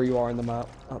 given where you are on the map,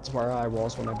 that's where I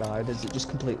was when I died. Is it just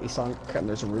completely sunk and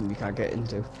there's a room you can't get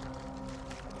into?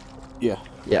 Yeah.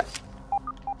 Yeah.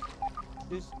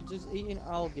 Does eating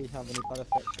algae have any bad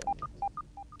effects on you?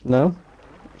 No?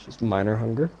 It's just minor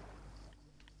hunger.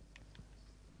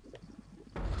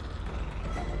 I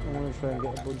want to try and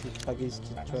get a bunch of paggies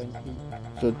to try and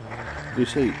eat. So, you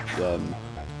see,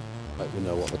 like we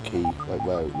know what the key, like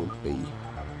where it would be.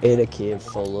 In a cave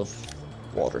full of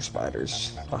water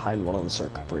spiders, behind one of the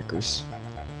circuit breakers.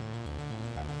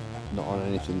 Not on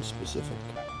anything specific.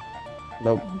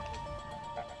 Nope.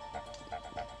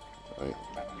 Right.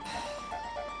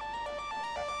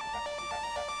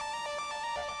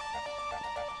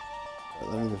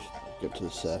 Let me just get to the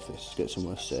surface, get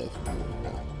somewhere safe.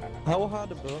 Yeah. How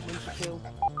hard are boatmen to kill?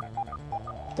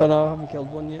 Don't know, I haven't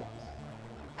killed one yet.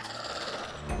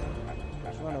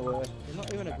 Just run away. They're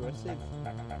not even aggressive.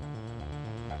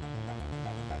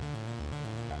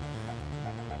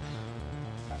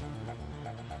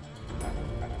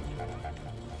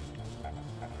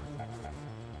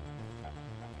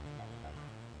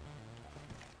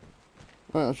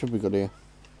 Right, that should be good here.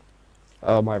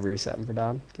 Oh, am I resetting for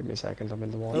Dan? Give me a second, I'm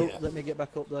in the water. Oh, let me get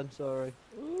back up then, sorry.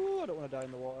 Ooh, I don't want to die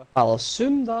in the water. I'll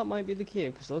assume that might be the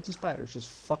cave, because loads of spiders just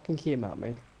fucking came at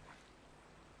me.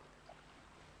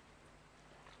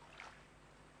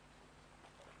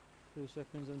 2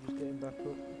 seconds, I'm just getting back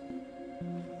up.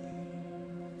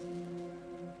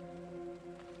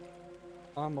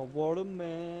 I'm a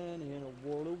waterman in a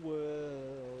water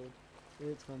world.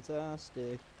 It's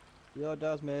fantastic. Your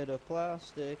dad's made of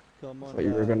plastic. Come on. What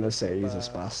you were Dad, gonna say, he's a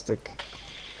back. spastic.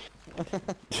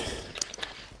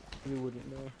 You wouldn't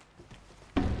know.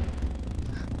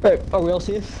 Right, are we all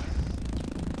safe?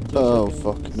 2 Oh seconds,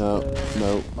 fuck, no,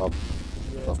 no,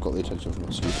 yeah. I've got the attention from the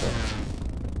mosquito.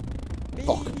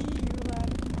 Fuck.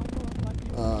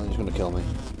 He's gonna kill me.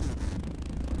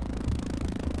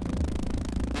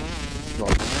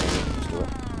 Right, let's do it.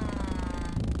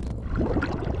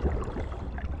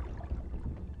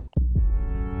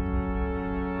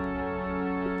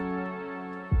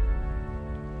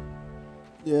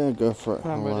 Yeah, go for it.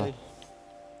 I'm ready.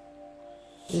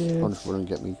 I'll just run and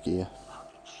get me gear.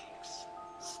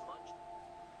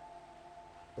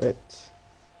 Right.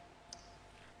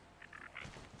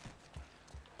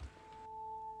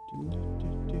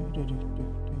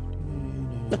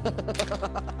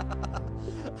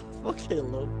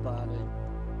 Fucking love Barney.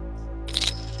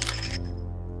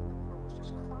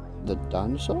 The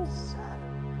dinosaur?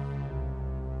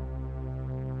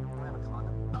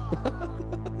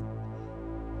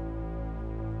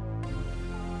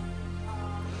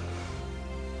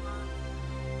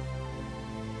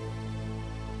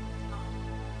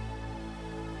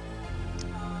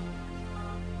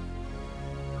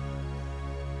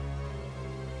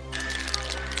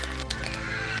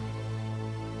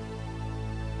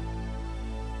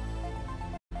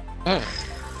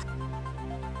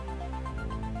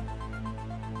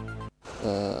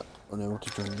 Unable to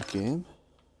join the game.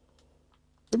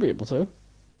 Should be able to.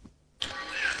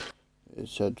 It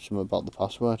said something about the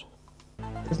password.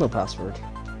 There's no password.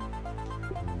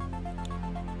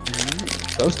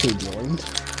 Those two joined.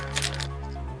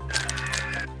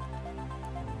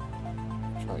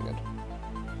 Try again.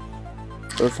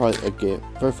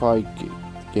 Verify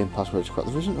game password is correct.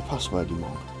 There isn't a password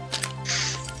anymore.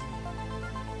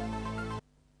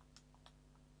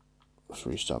 Let's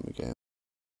restart my game.